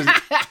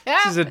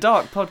a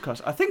dark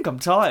podcast. I think I'm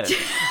tired.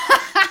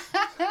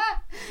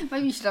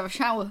 Maybe you should have a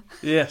shower.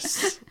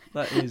 Yes,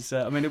 that is.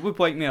 It would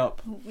wake me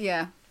up.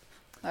 Yeah.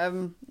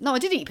 No, I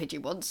did eat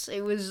pigeon once.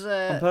 It was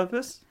On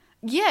purpose?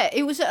 Yeah,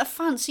 it was at a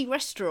fancy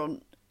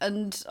restaurant,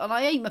 and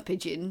I ate my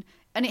pigeon,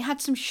 and it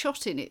had some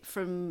shot in it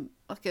from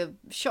like a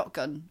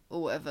shotgun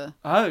or whatever.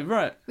 Oh,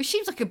 right. Which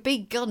seems like a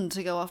big gun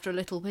to go after a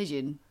little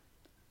pigeon.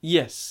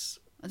 Yes.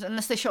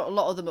 Unless they shot a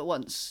lot of them at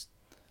once.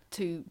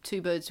 Two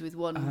birds with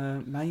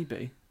one.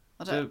 Maybe.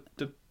 I don't.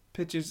 The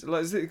pigeons,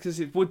 is it because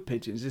it's wood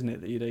pigeons, isn't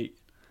it, that you'd eat?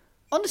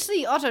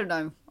 Honestly, I don't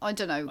know. I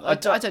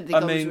don't think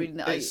I was reading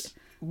that.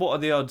 What are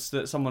the odds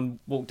that someone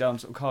walked down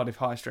sort of Cardiff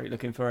High Street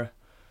looking for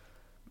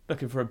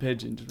a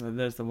pigeon?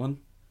 There's the one.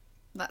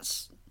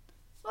 That's.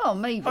 Well,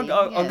 maybe. I'm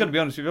going to be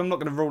honest with you. I'm not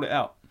going to rule it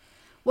out.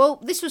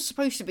 Well, this was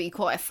supposed to be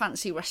quite a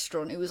fancy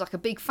restaurant. It was like a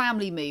big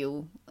family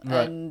meal,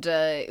 right. And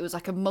it was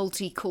like a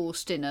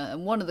multi-course dinner,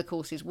 and one of the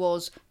courses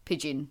was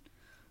pigeon.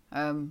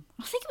 I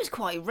think it was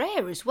quite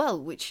rare as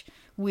well, which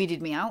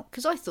weirded me out,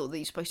 because I thought that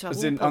you're supposed to have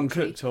as all in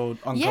poultry. Uncooked or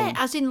uncommon? Yeah,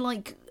 as in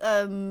like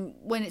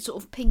when it's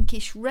sort of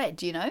pinkish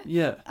red, you know?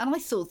 Yeah. And I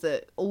thought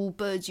that all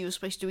birds you were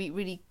supposed to eat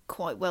really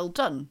quite well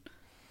done,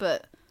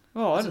 but...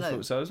 Oh, I'd have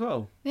thought so as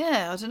well.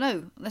 Yeah, I don't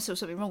know. Unless there was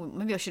something wrong with it.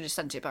 Maybe I should have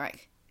sent it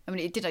back. I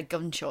mean, it did have a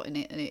gunshot in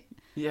it, and it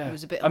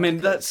was a bit...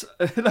 that's...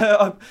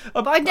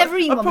 But I'd never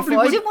eaten one before.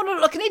 I didn't want to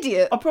look like an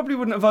idiot. I probably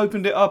wouldn't have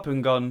opened it up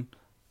and gone,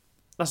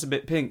 that's a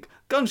bit pink.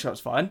 Gunshot's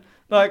fine.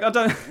 Like, I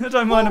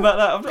don't mind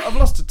about that. I've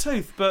lost a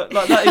tooth, but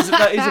like that is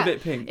a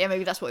bit pink. Yeah,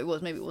 maybe that's what it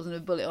was. Maybe it wasn't a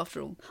bullet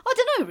after all. I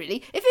don't know,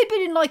 really. If it'd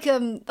been in like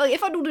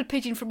if I'd ordered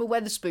pigeon from a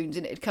Weatherspoons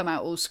and it had come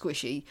out all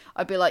squishy,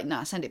 I'd be like,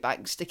 nah, send it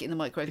back, stick it in the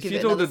microwave. If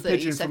you'd ordered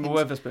pigeon from a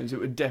Weatherspoons, it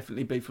would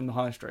definitely be from the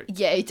high street.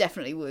 Yeah, it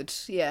definitely would.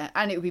 Yeah,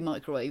 and it would be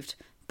microwaved.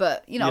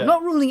 But, Yeah. I'm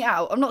not ruling it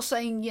out. I'm not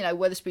saying,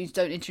 Weatherspoons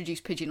don't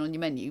introduce pigeon on your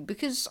menu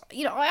because,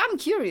 I am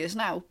curious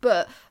now.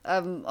 But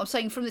I'm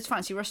saying from this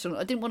fancy restaurant,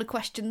 I didn't want to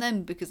question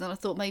them because then I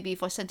thought maybe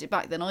if I sent it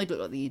back, then I'd look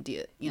like the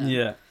idiot,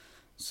 Yeah.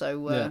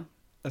 So, yeah.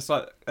 It's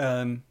like,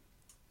 I've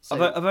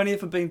only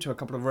ever been to a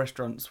couple of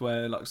restaurants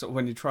where, like, sort of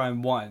when you're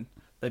trying wine,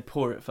 they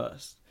pour it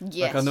first.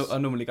 Yes. Like, I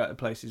normally go to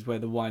places where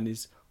the wine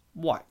is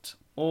white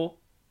or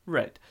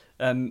red.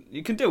 And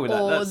you can deal with that.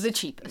 Or the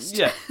cheapest.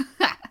 Yeah.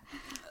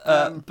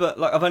 But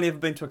like I've only ever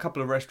been to a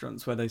couple of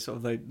restaurants where they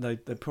sort of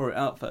they pour it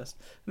out first,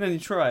 and then you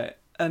try it,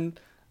 and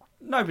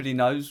nobody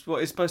knows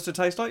what it's supposed to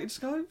taste like. You just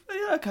go,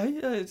 yeah, okay,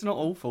 yeah, it's not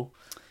awful.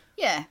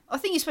 Yeah, I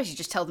think you're supposed to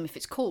just tell them if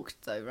it's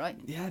corked, though, right?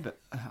 Yeah, but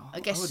I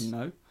guess I wouldn't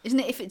know. Isn't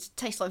it if it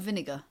tastes like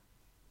vinegar?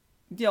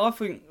 Yeah, I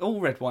think all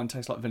red wine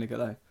tastes like vinegar,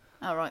 though.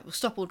 All right, well,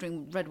 stop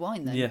ordering red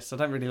wine then. Yes, I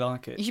don't really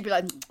like it. You should be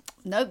like,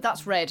 no,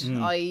 that's red.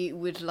 I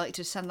would like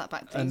to send that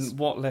back, please. And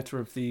what letter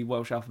of the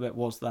Welsh alphabet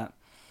was that?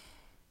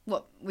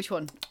 What? Which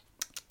one?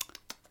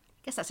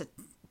 I guess that's a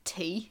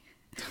T.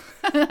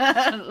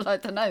 I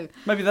don't know.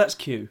 Maybe that's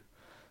Q.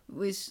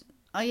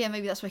 Oh yeah,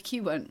 maybe that's where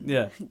Q went.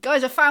 Yeah.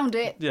 Guys, I found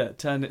it. Yeah,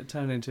 turn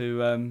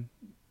into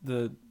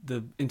the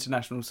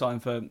international sign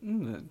for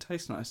it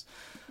tastes nice.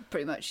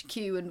 Pretty much.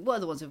 Q and what are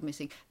the ones we're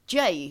missing?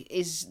 J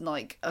is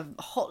like a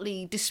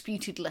hotly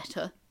disputed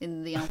letter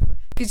in the alphabet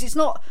because it's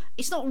not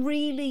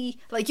really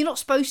like you're not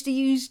supposed to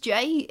use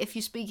J if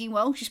you're speaking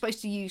Welsh. You're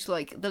supposed to use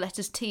like the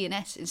letters T and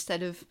S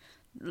instead of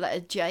letter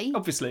J.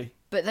 Obviously.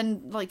 But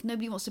then like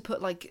nobody wants to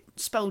put like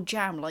spell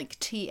jam like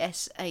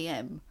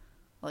TSAM,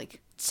 like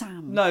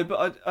Sam. No,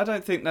 but I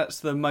don't think that's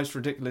the most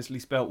ridiculously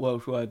spelt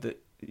Welsh word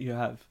that you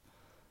have.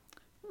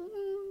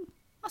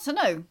 I don't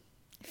know.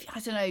 I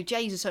don't know.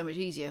 J's are so much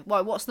easier.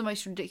 Why? What's the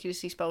most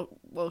ridiculously spelled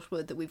Welsh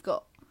word that we've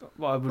got?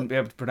 Well, I wouldn't be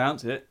able to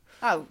pronounce it.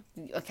 Oh,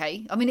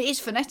 okay. I mean, it is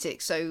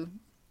phonetic, so...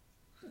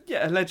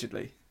 Yeah,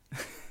 allegedly.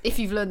 If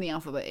you've learned the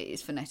alphabet, it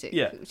is phonetic.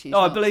 Yeah.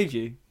 I believe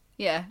you.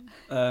 Yeah.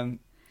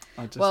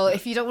 Well,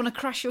 if you don't want to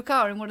crash your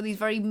car in one of these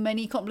very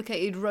many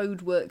complicated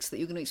road works that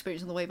you're going to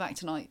experience on the way back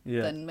tonight,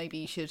 then maybe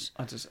you should...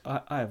 I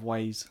have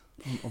Waze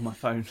on my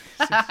phone.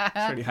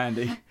 It's really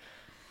handy.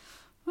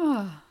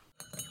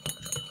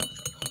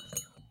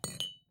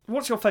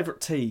 What's your favourite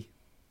tea?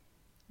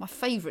 My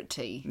favourite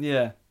tea.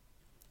 Yeah.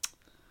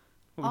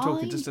 What we're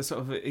talking, just a sort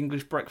of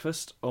English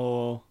breakfast,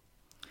 or?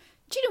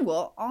 Do you know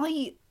what?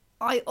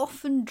 I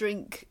often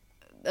drink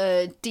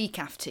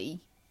decaf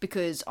tea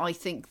because I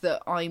think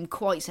that I'm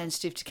quite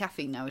sensitive to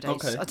caffeine nowadays.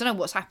 Okay. I don't know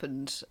what's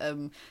happened.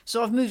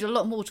 So I've moved a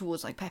lot more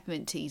towards like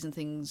peppermint teas and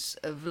things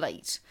of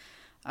late.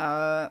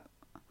 Right,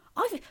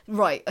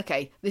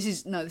 okay. This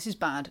is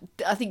bad.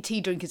 I think tea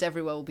drinkers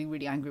everywhere will be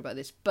really angry about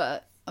this,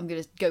 but I'm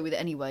going to go with it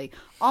anyway.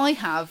 I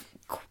have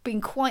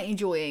been quite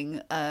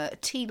enjoying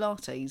tea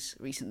lattes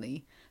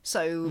recently.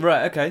 So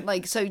right, okay.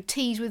 Like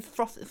teas with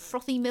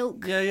frothy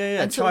milk.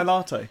 Yeah. Chai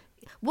latte.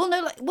 Well,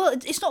 no,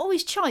 it's not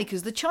always chai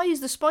because the chai is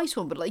the spice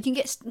one, but like you can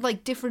get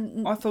like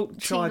different. I thought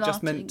chai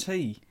just meant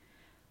tea.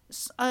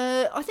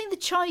 I think the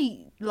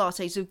chai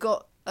lattes have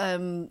got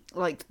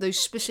like those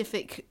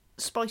specific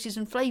spices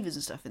and flavours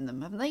and stuff in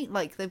them, haven't they?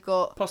 Like they've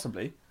got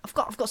possibly. I've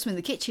got some in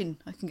the kitchen.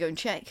 I can go and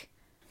check.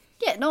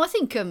 Yeah, no, I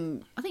think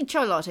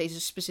chai latte is a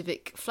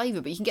specific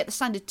flavour, but you can get the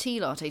standard tea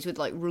lattes with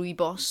like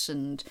rooibos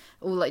and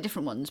all like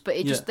different ones, but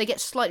they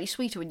get slightly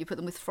sweeter when you put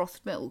them with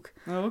frothed milk.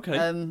 Oh, okay.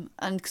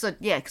 And because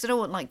I don't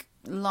want like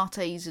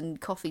lattes and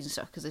coffees and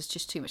stuff because there's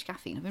just too much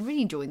caffeine. I've been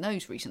really enjoying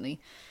those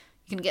recently.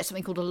 You can get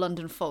something called a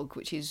London Fog,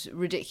 which is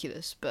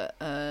ridiculous, but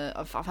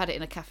I've had it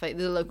in a cafe.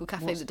 There's a local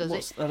cafe that does it.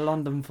 What's a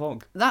London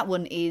Fog? That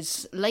one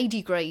is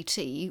Lady Grey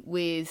tea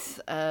with,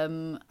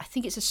 I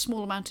think it's a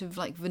small amount of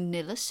like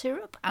vanilla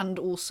syrup and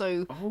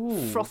also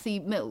frothy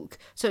milk.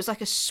 So it's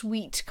like a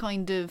sweet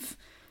kind of,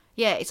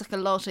 it's like a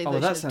latte version of tea. Oh,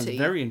 that sounds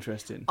very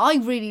interesting. I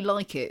really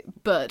like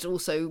it, but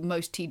also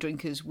most tea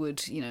drinkers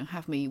would,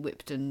 have me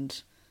whipped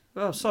and...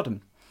 Well,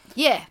 Sodom.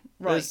 Yeah,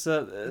 right.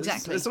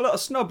 Exactly. There's a lot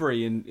of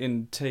snobbery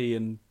in tea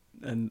and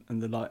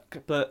the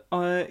like, but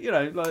like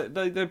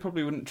they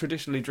probably wouldn't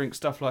traditionally drink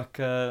stuff like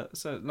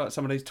some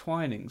of these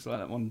Twinings, like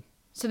that one.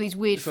 So these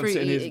weird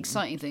fruity,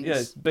 exciting things. Yeah,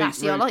 it's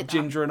beetroot, I like that.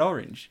 Ginger and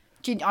orange.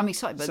 I'm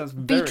excited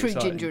about beetroot,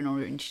 ginger and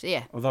orange.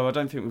 Yeah. Although I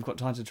don't think we've got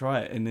time to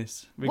try it in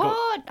this.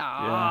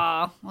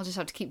 I'll just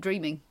have to keep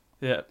dreaming.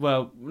 Yeah.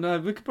 Well, no,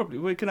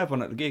 we can have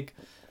one at the gig.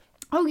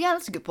 Oh yeah,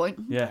 that's a good point.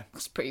 Yeah.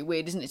 That's pretty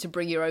weird, isn't it, to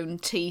bring your own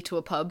tea to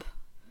a pub?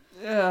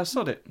 Yeah, I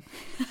sod it.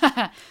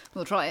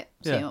 We'll try it.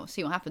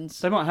 See what happens.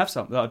 They might have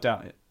some. I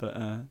doubt it, but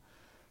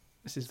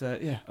this is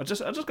I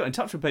just got in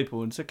touch with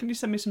people and said, "Can you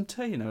send me some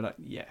tea?" And they were like,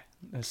 "Yeah,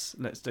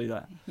 let's do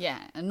that."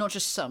 Yeah, and not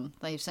just some.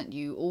 They've sent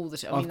you all the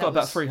tea. I've got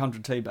about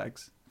 300 tea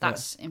bags.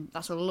 That's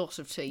a lot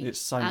of tea. It's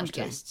so much tea. And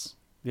guests.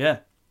 Yeah.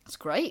 That's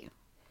great.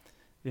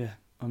 Yeah,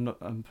 I'm not.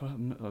 I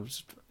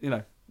was,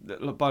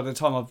 by the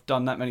time I've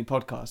done that many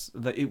podcasts,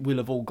 that it will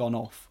have all gone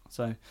off.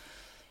 So.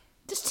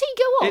 Does tea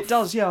go off? It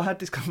does, yeah. I had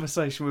this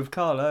conversation with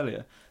Carl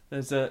earlier.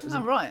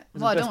 Right.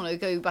 Well, I don't want to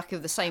go back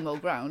of the same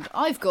old ground.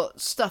 I've got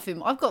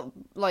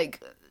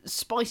like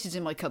spices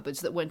in my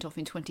cupboards that went off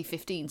in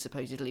 2015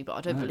 supposedly, but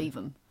I don't believe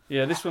them.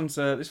 Yeah, this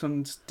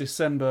one's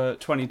December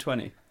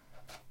 2020.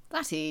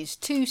 That is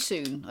too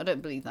soon. I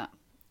don't believe that.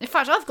 In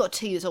fact, I've got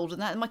tea that's older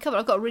than that in my cupboard.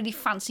 I've got a really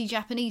fancy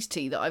Japanese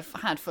tea that I've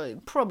had for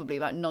probably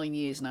about 9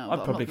 years now.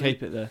 I'd probably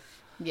keep it there.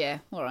 Yeah,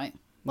 all right.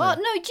 Well,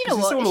 no, do you know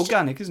what? It's all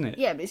organic, isn't it?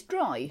 Yeah, but it's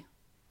dry.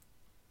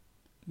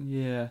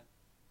 Yeah.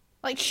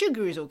 Like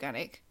sugar is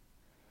organic,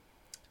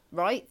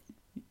 right?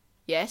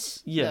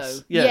 Yes. Yes.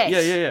 No. Yeah.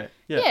 Yes.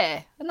 Yeah.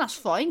 Yeah, and that's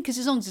fine because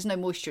as long as there's no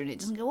moisture in it, it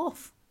doesn't go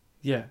off.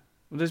 Yeah.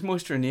 Well, there's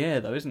moisture in the air,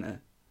 though, isn't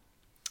there?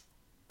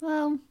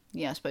 Well,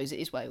 yeah, I suppose it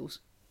is Wales.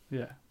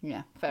 Yeah.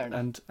 Yeah, fair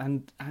enough.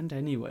 And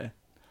anywhere.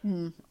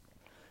 Oh,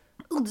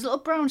 there's a lot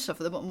of brown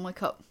stuff at the bottom of my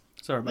cup.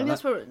 Sorry about maybe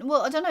that. That's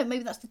well, I don't know.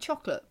 Maybe that's the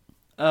chocolate.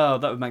 Oh,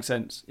 that would make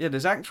sense. Yeah,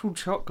 there's actual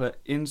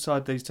chocolate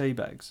inside these tea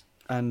bags.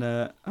 And,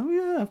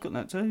 I've got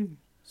that too.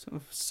 Sort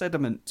of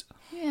sediment.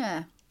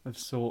 Yeah. Of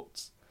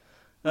sorts.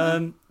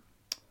 How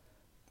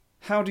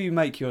do you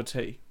make your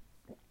tea?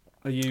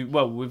 We've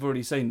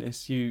already seen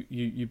this.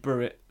 You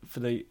brew it for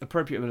the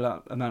appropriate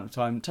amount of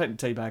time, take the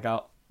tea bag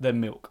out, then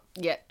milk.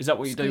 Yeah. Is that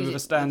what you do with a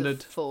standard?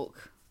 With a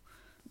fork.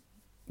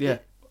 Yeah.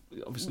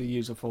 Obviously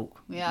use a fork.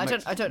 Yeah,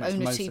 I don't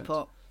own a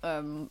teapot.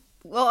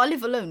 Well, I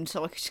live alone,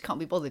 so I just can't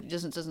be bothered. It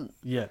doesn't.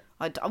 Yeah.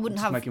 I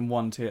wouldn't have making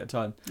one tea at a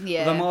time.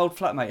 Yeah. Although my old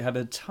flatmate had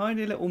a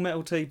tiny little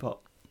metal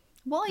teapot.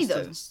 Why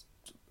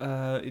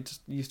though? He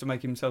just used to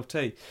make himself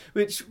tea,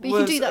 which but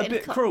was a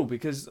bit cruel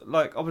because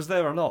I was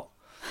there a lot.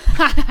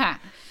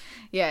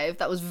 Yeah, if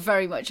that was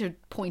very much a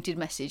pointed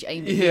message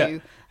aimed at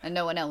you and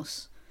no one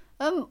else.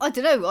 I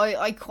don't know.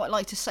 I quite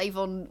like to save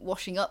on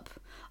washing up.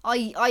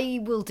 I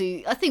will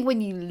do. I think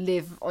when you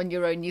live on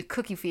your own, you're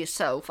cooking for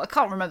yourself. I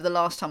can't remember the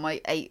last time I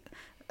ate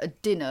a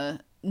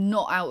dinner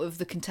not out of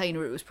the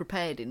container it was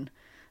prepared in.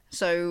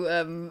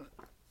 So,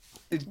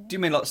 do you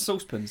mean like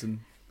saucepans and?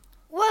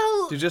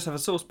 Well, do you just have a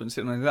saucepan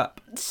sitting on your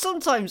lap?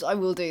 Sometimes I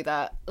will do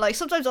that. Like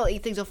sometimes I'll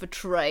eat things off a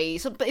tray.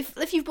 But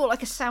if you've bought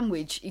like a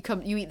sandwich,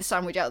 you eat the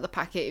sandwich out of the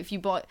packet. If you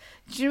buy,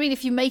 do you know what I mean?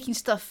 If you're making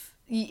stuff,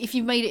 if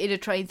you've made it in a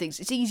tray and things,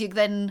 it's easier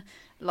then.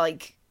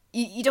 Like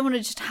you don't want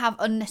to just have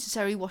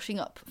unnecessary washing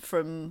up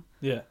from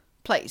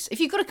plates. If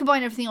you've got to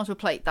combine everything onto a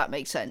plate, that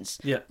makes sense.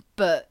 Yeah.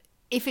 But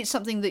if it's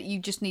something that you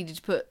just needed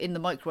to put in the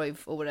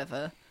microwave or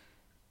whatever,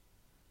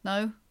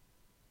 No.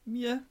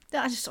 Yeah.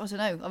 I don't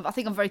know. I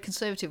think I'm very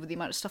conservative with the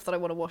amount of stuff that I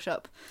want to wash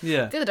up.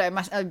 Yeah. The other day,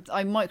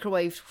 I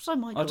microwaved. What did I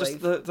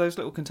microwave? Those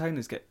little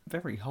containers get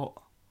very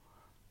hot.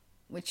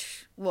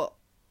 What?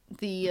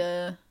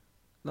 The,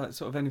 Like,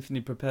 sort of anything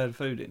you prepare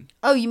food in.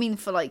 Oh, you mean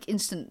for, like,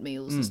 instant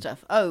meals and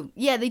stuff? Oh,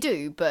 yeah, they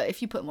do, but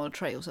if you put them on a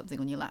tray or something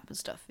on your lap and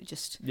stuff, it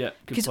just... Yeah,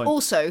 good Because point.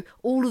 also,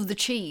 all of the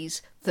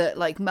cheese that,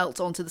 like, melts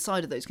onto the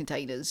side of those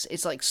containers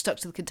is, like, stuck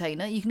to the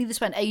container. You can either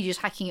spend ages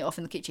hacking it off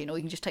in the kitchen, or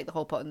you can just take the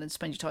whole pot and then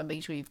spend your time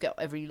making sure you've got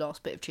every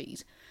last bit of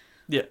cheese.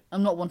 Yeah.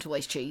 I'm not one to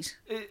waste cheese.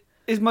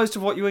 Is most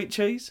of what you eat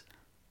cheese?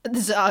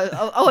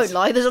 I won't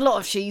lie, there's a lot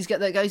of cheese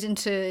that goes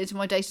into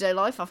my day-to-day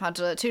life. I've had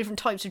 2 different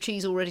types of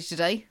cheese already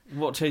today.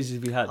 What cheeses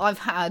have you had? I've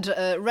had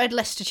red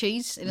Leicester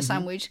cheese in a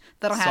sandwich.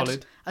 Then I had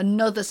Solid.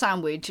 another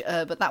sandwich,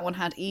 but that one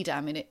had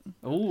Edam in it.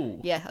 Ooh.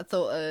 Yeah, I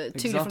thought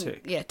two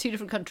Exotic.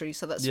 different countries,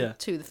 so that's 2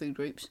 of the food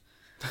groups.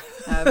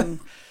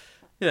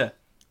 Yeah.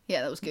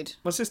 Yeah, that was good.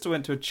 My sister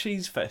went to a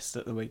cheese fest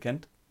at the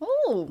weekend.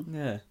 Oh.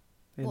 Yeah.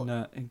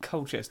 In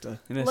Colchester,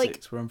 in Like-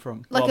 Essex, where I'm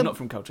from. like I'm a- not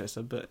from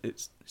Colchester, but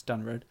it's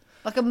down the road.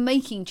 Like a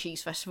making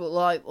cheese festival,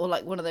 or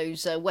like one of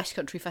those West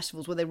Country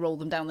festivals where they roll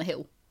them down the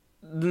hill.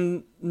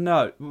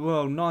 No,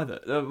 well, neither.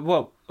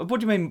 What do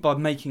you mean by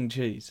making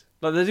cheese?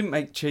 Like, they didn't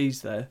make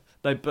cheese there.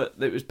 But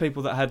it was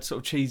people that had sort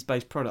of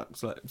cheese-based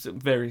products, like sort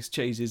of various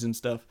cheeses and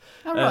stuff.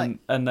 Oh, right.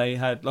 And they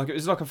had, like, it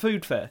was like a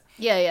food fair.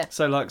 Yeah, yeah.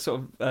 So, like,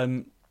 sort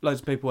of, loads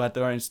of people had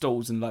their own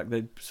stalls, and, like,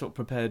 they sort of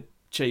prepared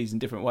cheese in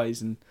different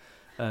ways, and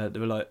there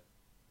were, like,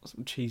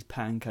 some cheese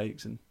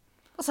pancakes and...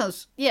 That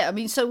sounds... Yeah, I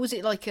mean, so was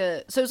it like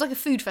a... So it was like a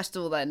food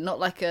festival then, not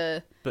like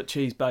a... But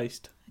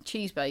cheese-based.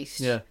 Cheese-based.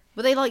 Yeah.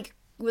 Were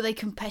they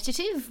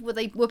competitive?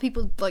 Were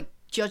people, like,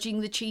 judging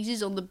the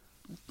cheeses on the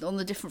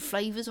different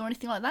flavours or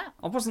anything like that?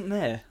 I wasn't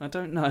there. I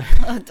don't know.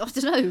 I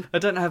don't know. I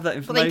don't have that Were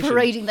information. they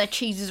parading their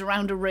cheeses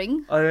around a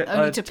ring,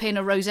 only to pin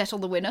a rosette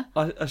on the winner?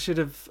 I should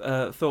have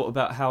thought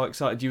about how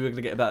excited you were going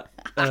to get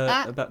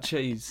about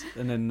cheese,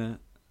 and then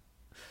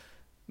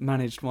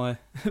managed my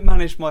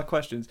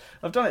questions.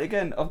 I've done it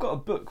again. I've got a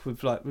book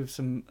with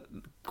some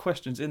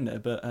questions in there,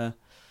 but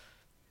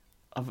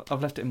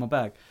I've left it in my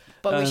bag.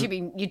 But which you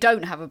mean you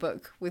don't have a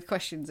book with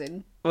questions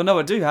in? Well, no,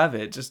 I do have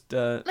it. Just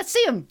let's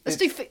see them. Let's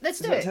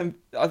do it.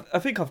 I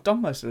think I've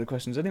done most of the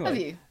questions anyway. Have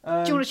you?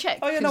 Do you want to check?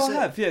 Oh yeah, no, I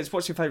have. Yeah, it's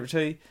what's your favourite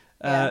tea?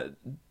 Yeah.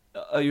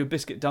 Are you a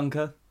biscuit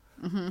dunker?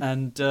 Mm-hmm.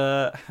 And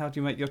how do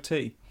you make your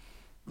tea?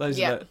 Those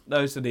are the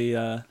Those are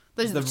the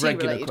the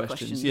regular tea-related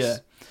questions. Yeah.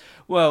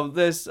 Well,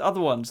 there's other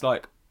ones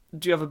like,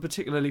 do you have a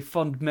particularly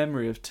fond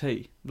memory of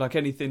tea? Like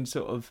anything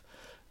sort of,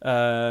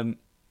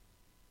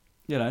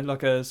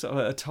 like a sort of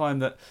a time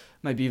that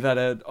maybe you've had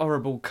a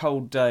horrible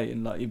cold day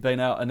and like you've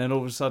been out and then all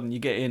of a sudden you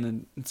get in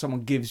and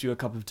someone gives you a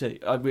cup of tea,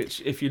 which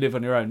if you live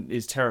on your own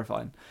is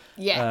terrifying.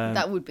 Yeah,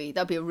 that'd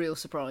be a real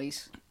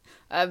surprise.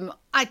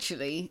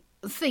 Actually,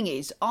 the thing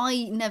is,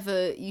 I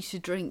never used to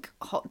drink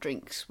hot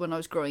drinks when I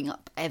was growing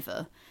up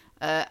ever.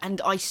 And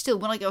I still,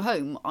 when I go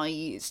home,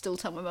 I still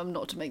tell my mum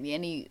not to make me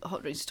any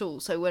hot drinks at all.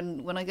 So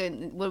when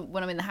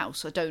I'm in the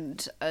house, I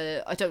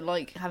don't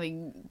like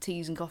having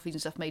teas and coffees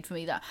and stuff made for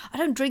me. That I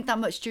don't drink that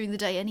much during the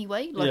day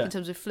anyway, in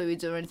terms of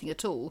fluids or anything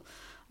at all.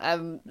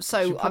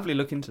 So should probably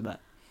look into that.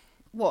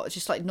 What,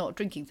 just like not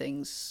drinking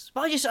things?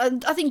 But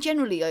I think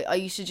generally I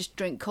used to just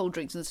drink cold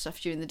drinks and stuff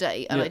during the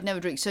day, and I'd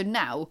never drink. So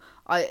now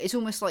it's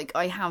almost like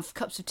I have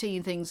cups of tea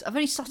and things. I've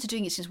only started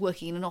doing it since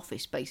working in an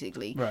office,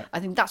 basically. Right.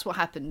 I think that's what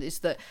happened, is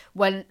that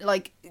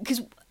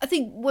because I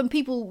think when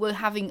people were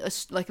having a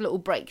little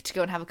break to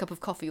go and have a cup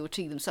of coffee or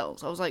tea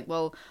themselves, I was like,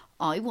 well,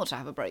 I want to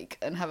have a break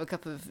and have a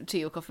cup of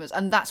tea or coffee,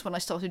 and that's when I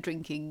started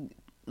drinking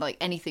like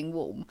anything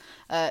warm,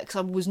 because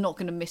I was not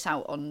going to miss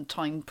out on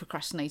time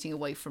procrastinating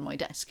away from my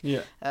desk.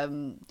 Yeah.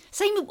 Same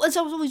as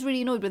I was always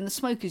really annoyed when the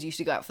smokers used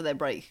to go out for their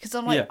break, because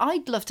I'm like, Yeah.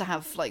 I'd love to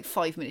have like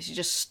 5 minutes to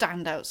just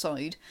stand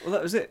outside. Well,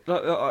 that was it.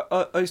 Like,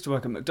 I used to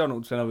work at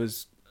McDonald's when I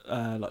was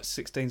like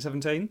 16,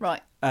 17.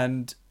 Right.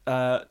 And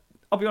I'll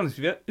be honest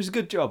with you, it was a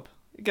good job.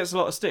 It gets a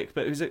lot of stick,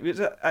 but it was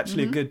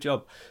actually a good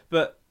job.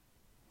 But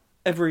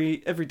every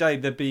day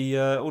there'd be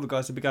all the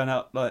guys would be going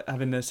out like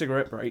having their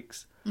cigarette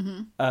breaks.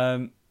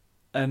 Mm-hmm.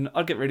 And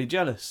I'd get really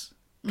jealous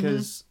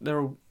because they're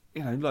all,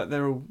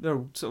 they're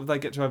all sort of, they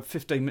get to have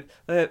 15 minutes.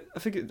 I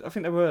think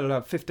they were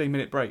allowed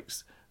 15-minute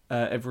breaks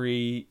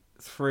every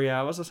 3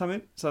 hours or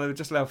something. So they would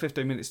just allow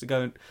 15 minutes to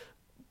go.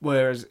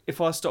 Whereas if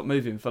I stop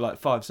moving for like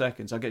 5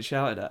 seconds, I get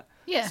shouted at.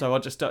 Yeah. So I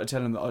just started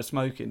telling them that I was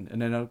smoking,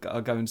 and then I'll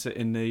go and sit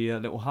in the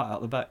little hut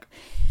out the back.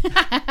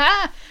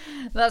 I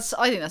think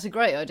that's a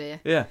great idea.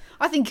 Yeah.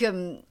 I think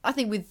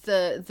with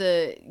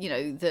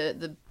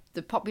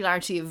the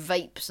popularity of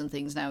vapes and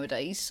things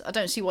nowadays, I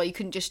don't see why you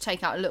couldn't just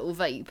take out a little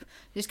vape,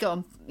 just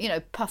go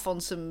and puff on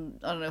some,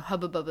 I don't know,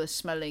 Hubba Bubba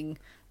smelling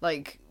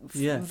like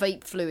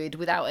vape fluid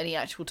without any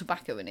actual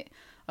tobacco in it.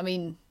 I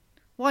mean,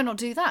 why not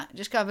do that?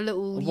 Just go have a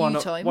little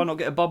time. Why not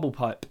get a bubble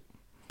pipe?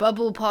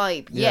 Bubble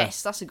pipe, Yeah.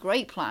 yes, that's a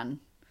great plan.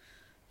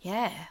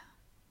 Yeah,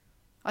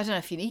 I don't know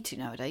if you need to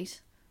nowadays.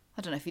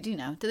 I don't know if you do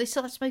now. Do they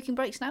still have smoking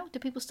breaks now? Do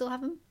people still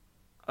have them?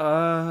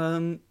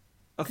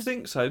 I I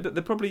think so, but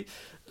they're probably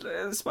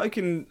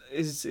smoking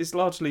is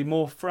largely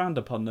more frowned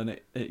upon than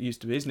it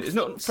used to be, isn't it? It's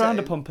not frowned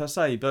upon per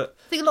se, but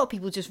I think a lot of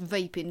people just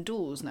vape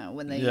indoors now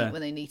when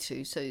they need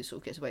to, so it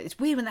sort of gets away. It's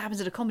weird when that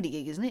happens at a comedy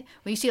gig, isn't it?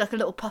 When you see like a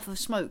little puff of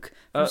smoke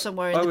from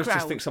somewhere in the crowd. I always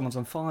just think someone's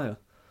on fire.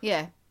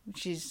 Yeah,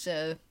 which is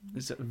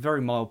it's a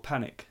very mild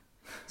panic.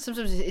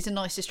 Sometimes it's a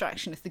nice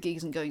distraction if the gig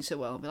isn't going so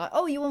well. I'll be like,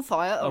 "Oh, you on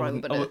fire? All right,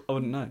 we better." I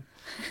wouldn't know.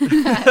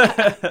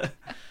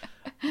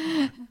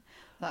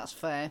 That's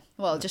fair.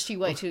 Well, just you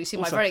wait till you see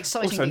my very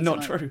exciting. Also, gig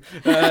not tonight.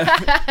 True.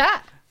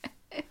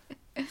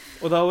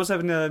 Although I was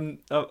having,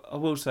 I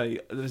will say,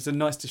 there's a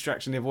nice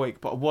distraction the other week,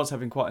 but I was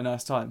having quite a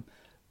nice time.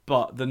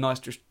 But the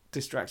nice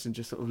distraction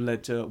just sort of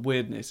led to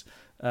weirdness.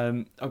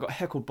 I got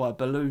heckled by a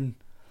balloon.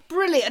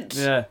 Brilliant.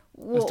 Yeah,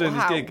 I was doing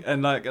this gig,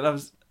 and I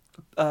was.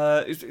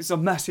 It's a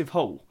massive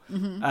hall,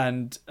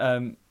 and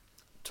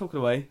talking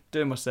away,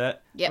 doing my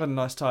set, having a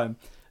nice time,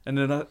 and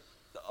then I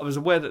was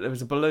aware that there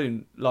was a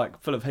balloon like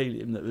full of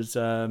helium that was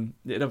it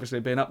had obviously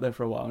been up there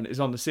for a while, and it was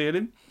on the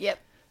ceiling. Yep.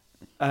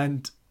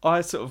 And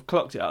I sort of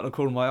clocked it out of the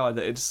corner of my eye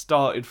that it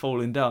started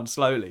falling down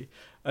slowly,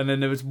 and then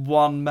there was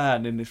one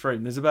man in this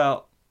room. There's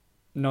about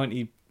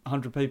 90,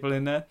 100 people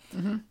in there,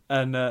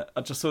 and I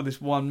just saw this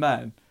one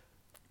man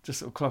just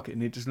sort of clock it,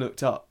 and he just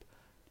looked up.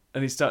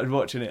 And he started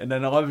watching it, and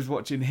then I was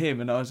watching him,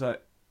 and I was like,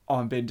 "Oh,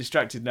 I'm being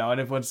distracted now," and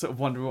everyone's sort of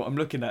wondering what I'm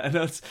looking at, and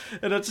I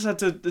just had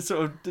to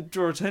sort of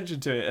draw attention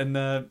to it, and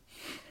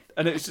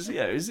it was just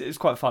it was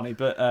quite funny,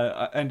 but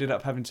I ended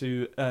up having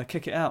to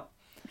kick it out.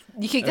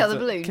 You kicked out the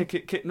balloon?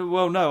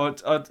 Well, no,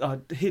 I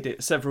hid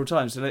it several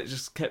times, and it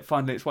just kept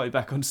finding its way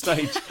back on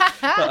stage.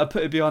 But I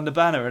put it behind the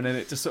banner, and then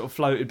it just sort of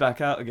floated back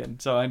out again.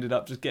 So I ended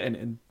up just getting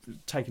it and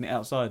taking it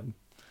outside.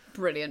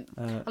 Brilliant.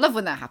 I love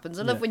when that happens.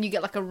 I love when you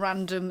get like a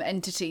random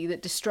entity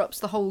that disrupts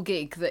the whole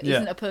gig that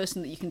isn't a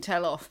person that you can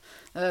tell off.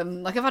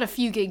 Like I've had a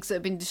few gigs that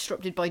have been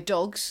disrupted by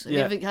dogs. Have you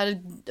ever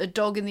had a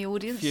dog in the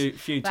audience? Few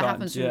that times,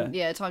 happens from,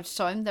 time to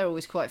time. They're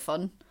always quite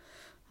fun.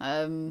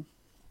 I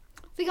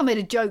think I made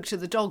a joke to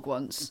the dog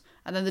once,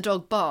 and then the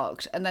dog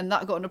barked, and then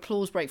that got an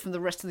applause break from the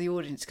rest of the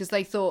audience because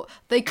they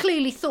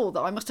clearly thought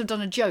that I must have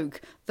done a joke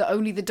that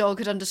only the dog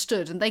had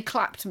understood, and they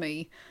clapped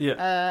me.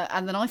 Yeah.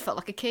 And then I felt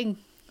like a king.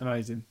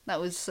 Amazing.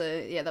 That was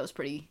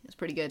pretty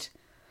good.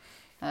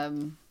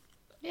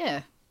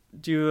 Yeah.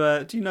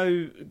 Do you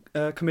know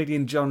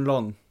comedian John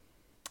Long?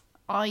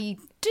 I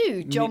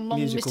do. John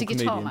Long, Mr.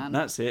 Guitar Man.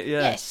 That's it.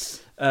 Yeah.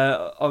 Yes.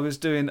 I was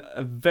doing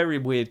a very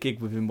weird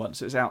gig with him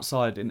once. It was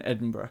outside in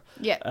Edinburgh.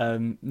 Yeah.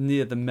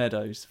 Near the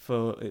Meadows.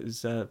 It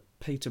was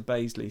Peter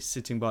Baisley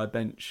sitting by a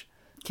bench.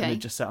 Okay. And he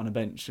just sat on a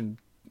bench and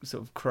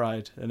sort of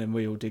cried, and then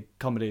we all did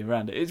comedy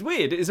around it. It's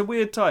weird. It's a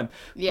weird time.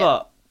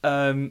 Yeah.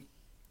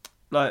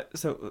 But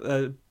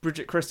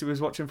Bridget Christie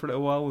was watching for a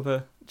little while with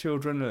her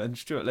children, and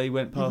Stuart Lee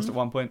went past at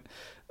one point.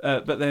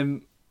 But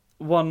then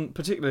one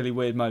particularly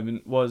weird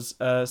moment was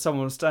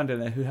someone was standing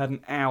there who had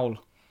an owl,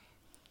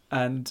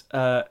 and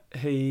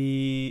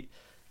he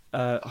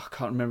I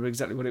can't remember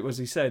exactly what it was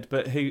he said,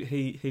 but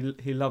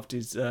he loved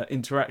his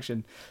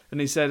interaction, and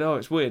he said, "Oh,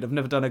 it's weird. I've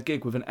never done a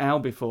gig with an owl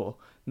before.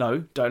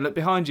 No, don't look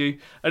behind you."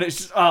 And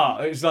it's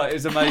just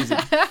it's amazing.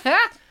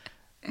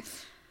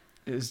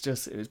 It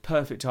was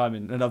perfect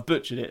timing, and I've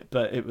butchered it,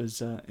 but it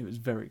was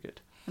very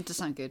good. That does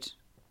sound good.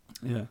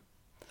 Yeah.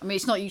 I mean,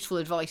 it's not useful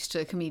advice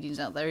to comedians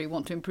out there who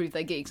want to improve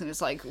their gigs, and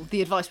it's like,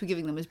 the advice we're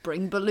giving them is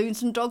bring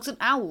balloons and dogs and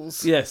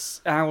owls.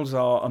 Yes, owls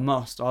are a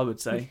must, I would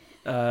say.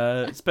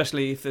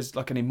 Especially if there's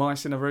like any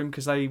mice in a room,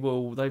 because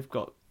they've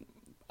got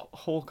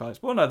hawk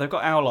eyes. Well, no, they've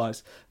got owl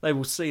eyes. They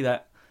will see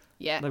that.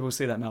 Yeah. They will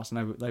see that mouse,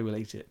 and they will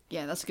eat it.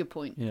 Yeah, that's a good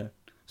point. Yeah.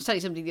 I was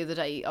telling somebody the other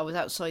day, I was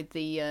outside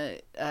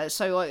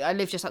I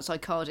live just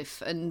outside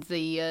Cardiff, and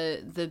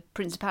the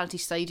Principality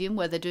Stadium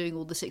where they're doing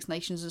all the Six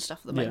Nations and stuff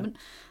at the moment,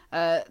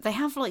 they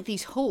have like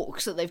these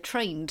hawks that they've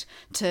trained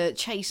to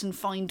chase and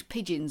find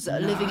pigeons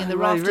that are living in the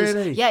rafters.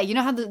 Really? Yeah, you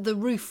know how the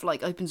roof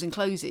like opens and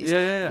closes?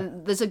 Yeah.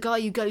 There's a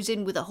guy who goes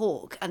in with a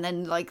hawk, and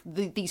then like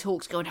these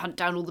hawks go and hunt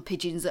down all the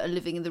pigeons that are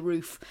living in the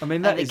roof. I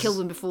mean, they kill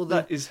them before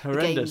that is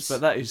horrendous,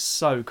 but that is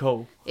so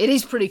cool. It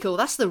is pretty cool.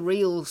 That's the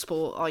real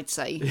sport, I'd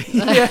say.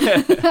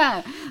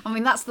 I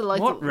mean, that's the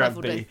level. What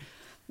rugby?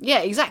 Yeah,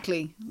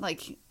 exactly.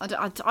 Like,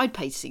 I'd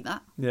pay to see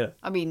that. Yeah.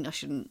 I mean, I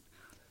shouldn't.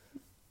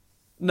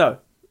 No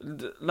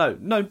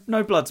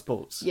blood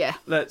sports. Yeah.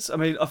 I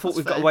thought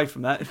we've got away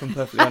from that, if I'm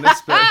perfectly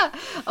honest. But I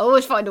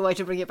always find a way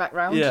to bring it back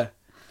round. Yeah.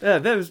 Yeah,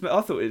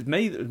 I thought it was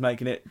me that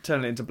was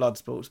turning it into blood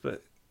sports,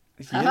 but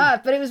it's you.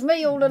 But it was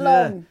me all along.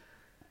 Yeah.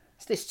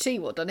 It's this tea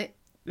what done it.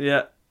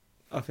 Yeah.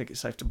 I think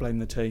it's safe to blame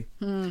the tea.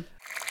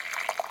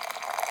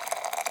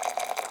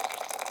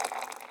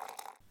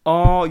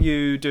 Are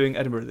you doing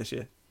Edinburgh this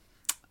year?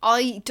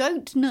 I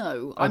don't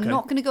know. Okay. I'm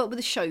not going to go up with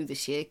a show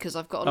this year because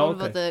I've got a lot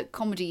of other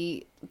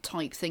comedy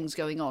type things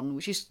going on,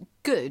 which is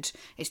good.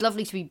 It's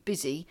lovely to be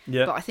busy,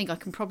 but I think I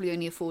can probably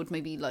only afford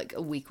maybe like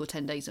a week or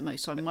 10 days at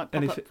most. So I might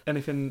pop up.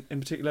 Anything in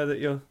particular that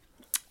you're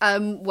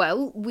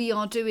Well, we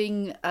are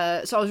doing.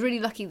 So I was really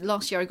lucky.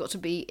 Last year I got to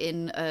be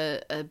in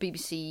a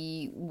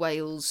BBC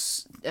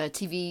Wales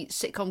TV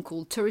sitcom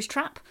called Tourist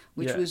Trap,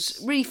 which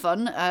was really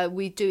fun.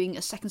 We're doing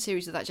a second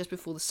series of that just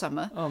before the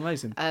summer. Oh,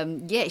 amazing.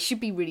 Yeah, it should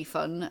be really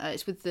fun.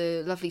 It's with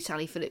the lovely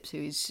Sally Phillips, who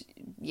is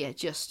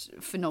just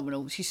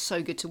phenomenal. She's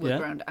so good to work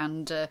around,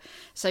 and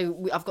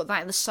so I've got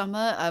that in the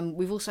summer.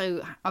 We've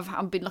also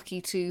I've been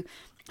lucky to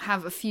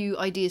have a few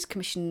ideas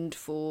commissioned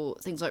for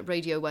things like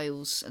Radio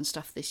Wales and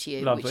stuff this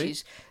year, Lovely. which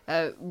is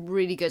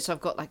really good. So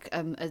I've got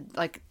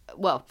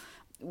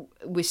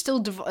we're still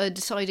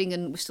deciding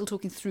and we're still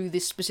talking through the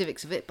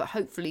specifics of it, but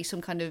hopefully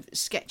some kind of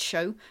sketch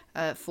show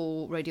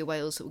for Radio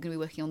Wales that we're going to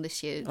be working on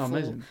this year for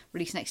amazing.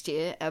 release next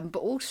year. But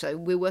also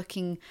we're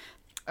working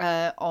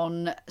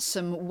on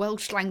some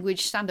Welsh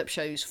language stand-up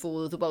shows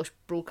for the Welsh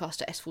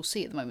broadcaster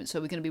S4C at the moment. So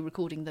we're going to be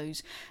recording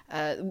those.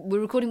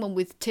 We're recording one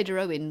with Tidder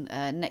Owen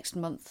next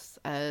month.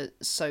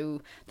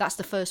 So that's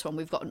the first one.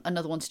 We've got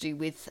another one to do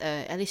with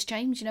Ellis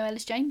James. You know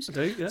Ellis James? I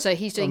do, yeah. So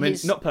he's doing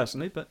his... not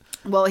personally, but...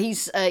 Well,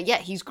 he's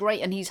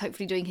great, and he's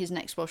hopefully doing his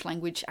next Welsh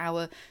language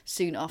hour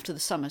soon after the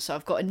summer. So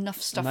I've got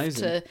enough stuff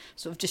to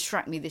sort of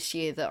distract me this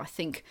year that I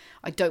think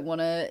I don't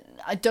want to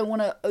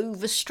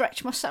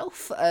overstretch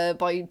myself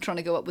by trying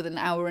to go up with an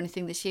hour or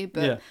anything this year.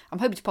 But I'm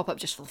hoping to pop up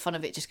just for the fun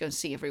of it, just go and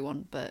see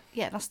everyone. But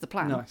yeah, that's the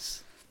plan.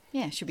 Nice.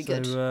 Yeah, it should be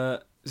good.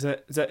 Is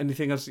there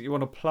anything else that you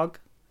want to plug?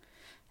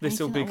 This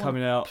will be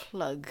coming out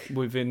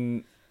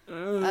within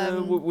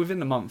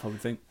the month, I would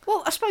think.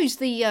 Well, I suppose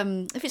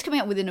if it's coming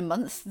out within a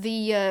month,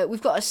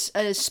 we've got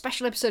a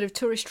special episode of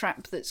Tourist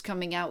Trap that's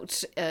coming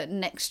out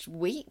next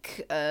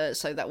week.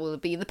 So that will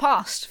be in the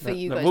past for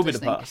you guys. That will be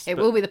listening. the past. It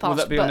will be the past. Will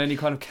that be on any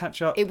kind of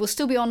catch up? It will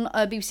still be on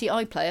BBC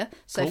iPlayer.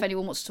 So cool. If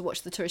anyone wants to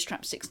watch the Tourist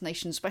Trap Six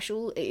Nations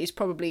special, it is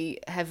probably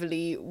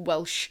heavily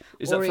Welsh.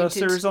 Is that first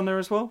series on there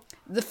as well?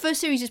 The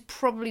first series is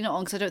probably not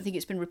on because I don't think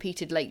it's been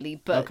repeated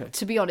lately. But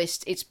to be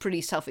honest, it's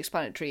pretty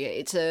self-explanatory.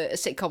 It's a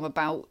sitcom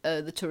about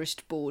the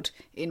tourist board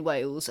in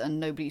Wales, and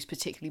nobody's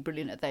particularly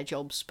brilliant at their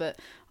jobs. But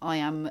I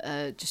am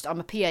I'm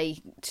a PA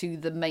to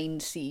the main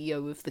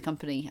CEO of the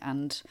company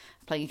and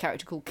playing a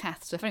character called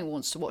Kath. So if anyone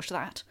wants to watch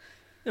that.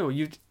 Yeah, well,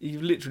 you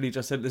literally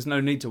just said there's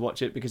no need to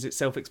watch it because it's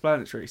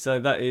self-explanatory. So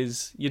that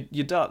is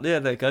you're done. Yeah,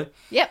 there you go.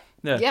 Yep.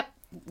 Yeah. Yep.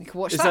 You can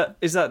watch that.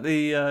 Is that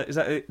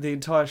the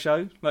entire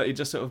show? Like you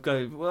just sort of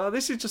go, well,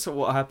 this is just sort of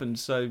what happened.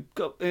 So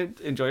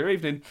enjoy your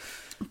evening.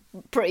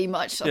 Pretty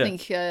much. I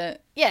think I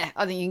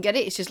think you can get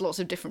it. It's just lots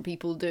of different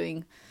people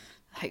doing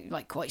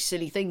like quite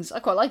silly things. I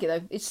quite like it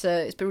though. It's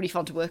been really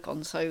fun to work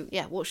on. So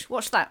yeah,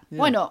 watch that. Yeah.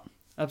 Why not?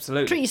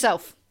 Absolutely. Treat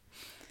yourself.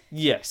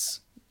 Yes.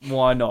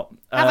 Why not?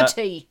 Have a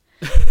tea.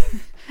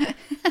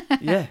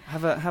 Yeah,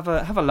 have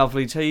a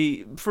lovely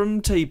tea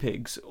from Tea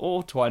Pigs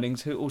or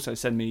Twinings, who also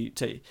send me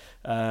tea,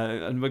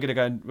 and we're gonna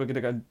go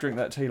and drink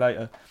that tea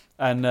later.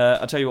 And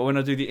I'll tell you what, when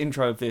I do the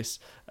intro of this,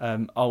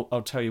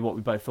 I'll tell you what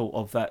we both thought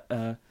of that.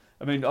 I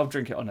mean, I'll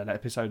drink it on an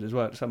episode as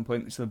well at some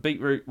point. It's the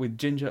beetroot with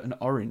ginger and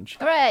orange.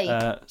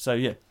 Hooray! So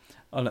yeah,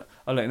 I'll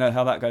let you know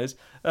how that goes.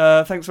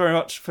 Thanks very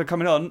much for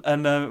coming on.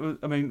 And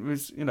I mean,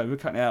 we're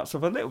cutting it out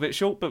sort of a little bit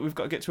short, but we've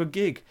got to get to a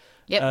gig.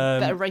 Yep,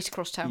 better race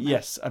across town.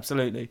 Yes,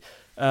 absolutely.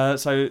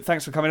 So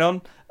thanks for coming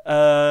on.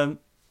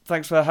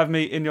 Thanks for having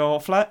me in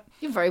your flat.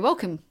 You're very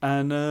welcome.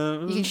 And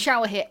you can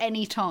shower here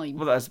any time.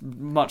 Well, that's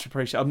much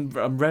appreciated.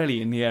 I'm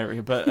rarely in the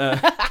area, but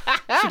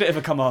should it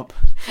ever come up,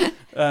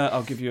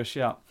 I'll give you a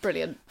shout.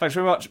 Brilliant. Thanks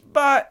very much.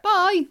 Bye.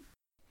 Bye.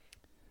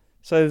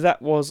 So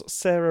that was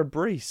Sarah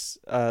Breese.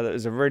 That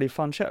was a really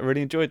fun chat. I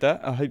really enjoyed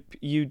that. I hope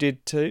you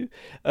did too.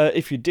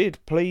 If you did,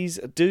 please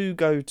do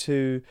go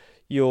to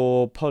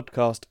your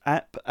podcast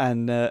app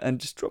and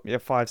just drop me a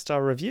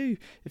 5-star review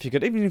if you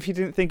could. Even if you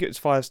didn't think it was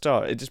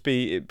 5-star, it'd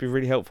be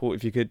really helpful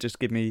if you could just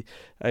give me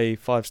a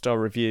 5-star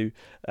review.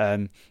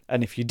 And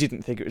if you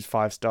didn't think it was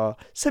 5-star,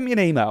 send me an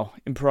email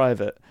in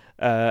private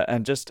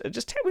and just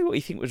tell me what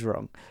you think was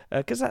wrong,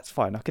 because that's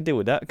fine. I can deal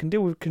with that. I can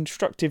deal with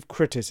constructive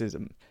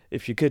criticism.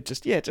 If you could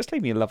just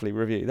leave me a lovely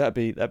review. That'd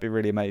be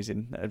really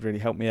amazing. That'd really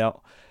help me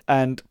out.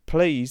 And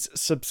please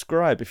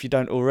subscribe if you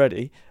don't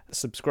already.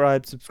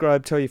 Subscribe.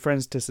 Tell your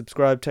friends to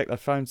subscribe. Take their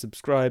phone,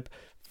 subscribe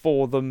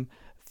for them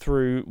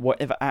through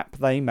whatever app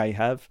they may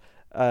have.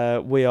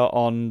 We are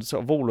on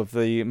sort of all of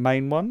the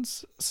main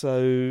ones.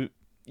 So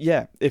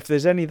yeah, if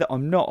there's any that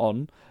I'm not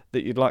on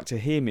that you'd like to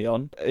hear me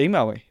on,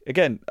 email me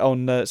again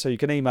on. So you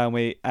can email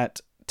me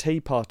at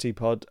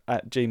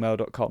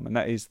tpartypod@gmail.com, and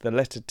that is the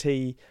letter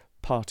T,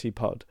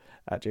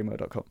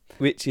 partypod@gmail.com,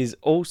 which is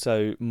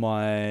also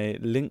my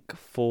link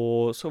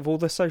for sort of all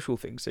the social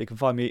things. So you can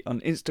find me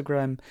on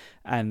Instagram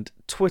and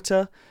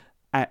Twitter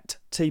at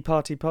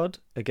tpartypod.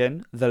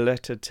 Again, the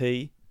letter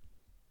T,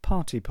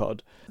 partypod.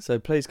 So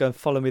please go and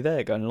follow me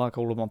there. Go and like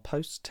all of my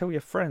posts. Tell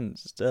your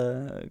friends.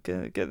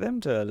 Get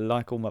them to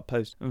like all my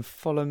posts and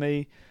follow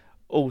me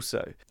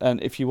also.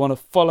 And if you want to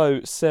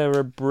follow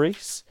Sarah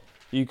Breese,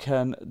 you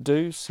can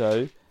do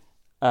so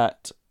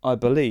at, I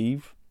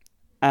believe,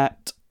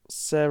 at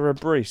Sarah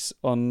Breese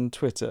on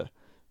Twitter,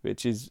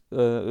 which is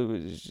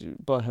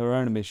by her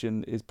own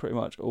admission is pretty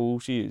much all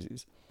she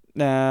uses.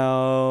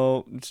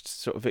 Now,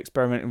 just sort of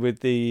experimenting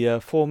with the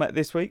format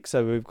this week.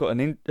 So we've got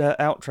an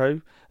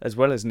outro as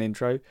well as an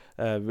intro,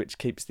 which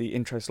keeps the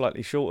intro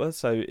slightly shorter.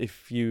 So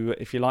if you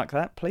like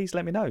that, please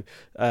let me know.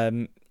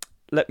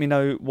 Let me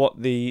know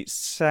what the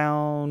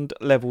sound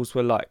levels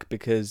were like,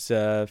 because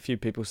a few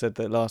people said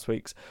that last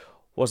week's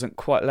wasn't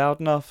quite loud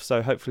enough,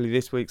 so hopefully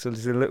this week's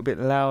is a little bit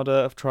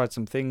louder. I've tried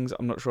some things.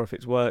 I'm not sure if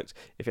it's worked.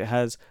 If it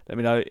has, let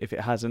me know. If it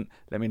hasn't,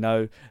 let me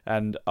know,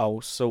 and I'll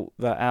sort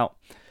that out.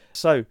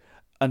 So,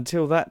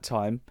 until that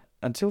time,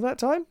 that's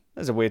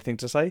a weird thing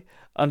to say.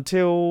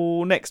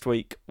 Until next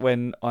week,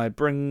 when I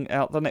bring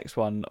out the next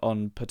one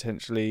on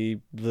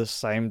potentially the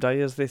same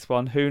day as this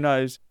one. Who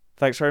knows?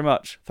 Thanks very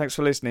much. Thanks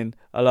for listening.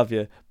 I love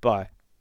you. Bye.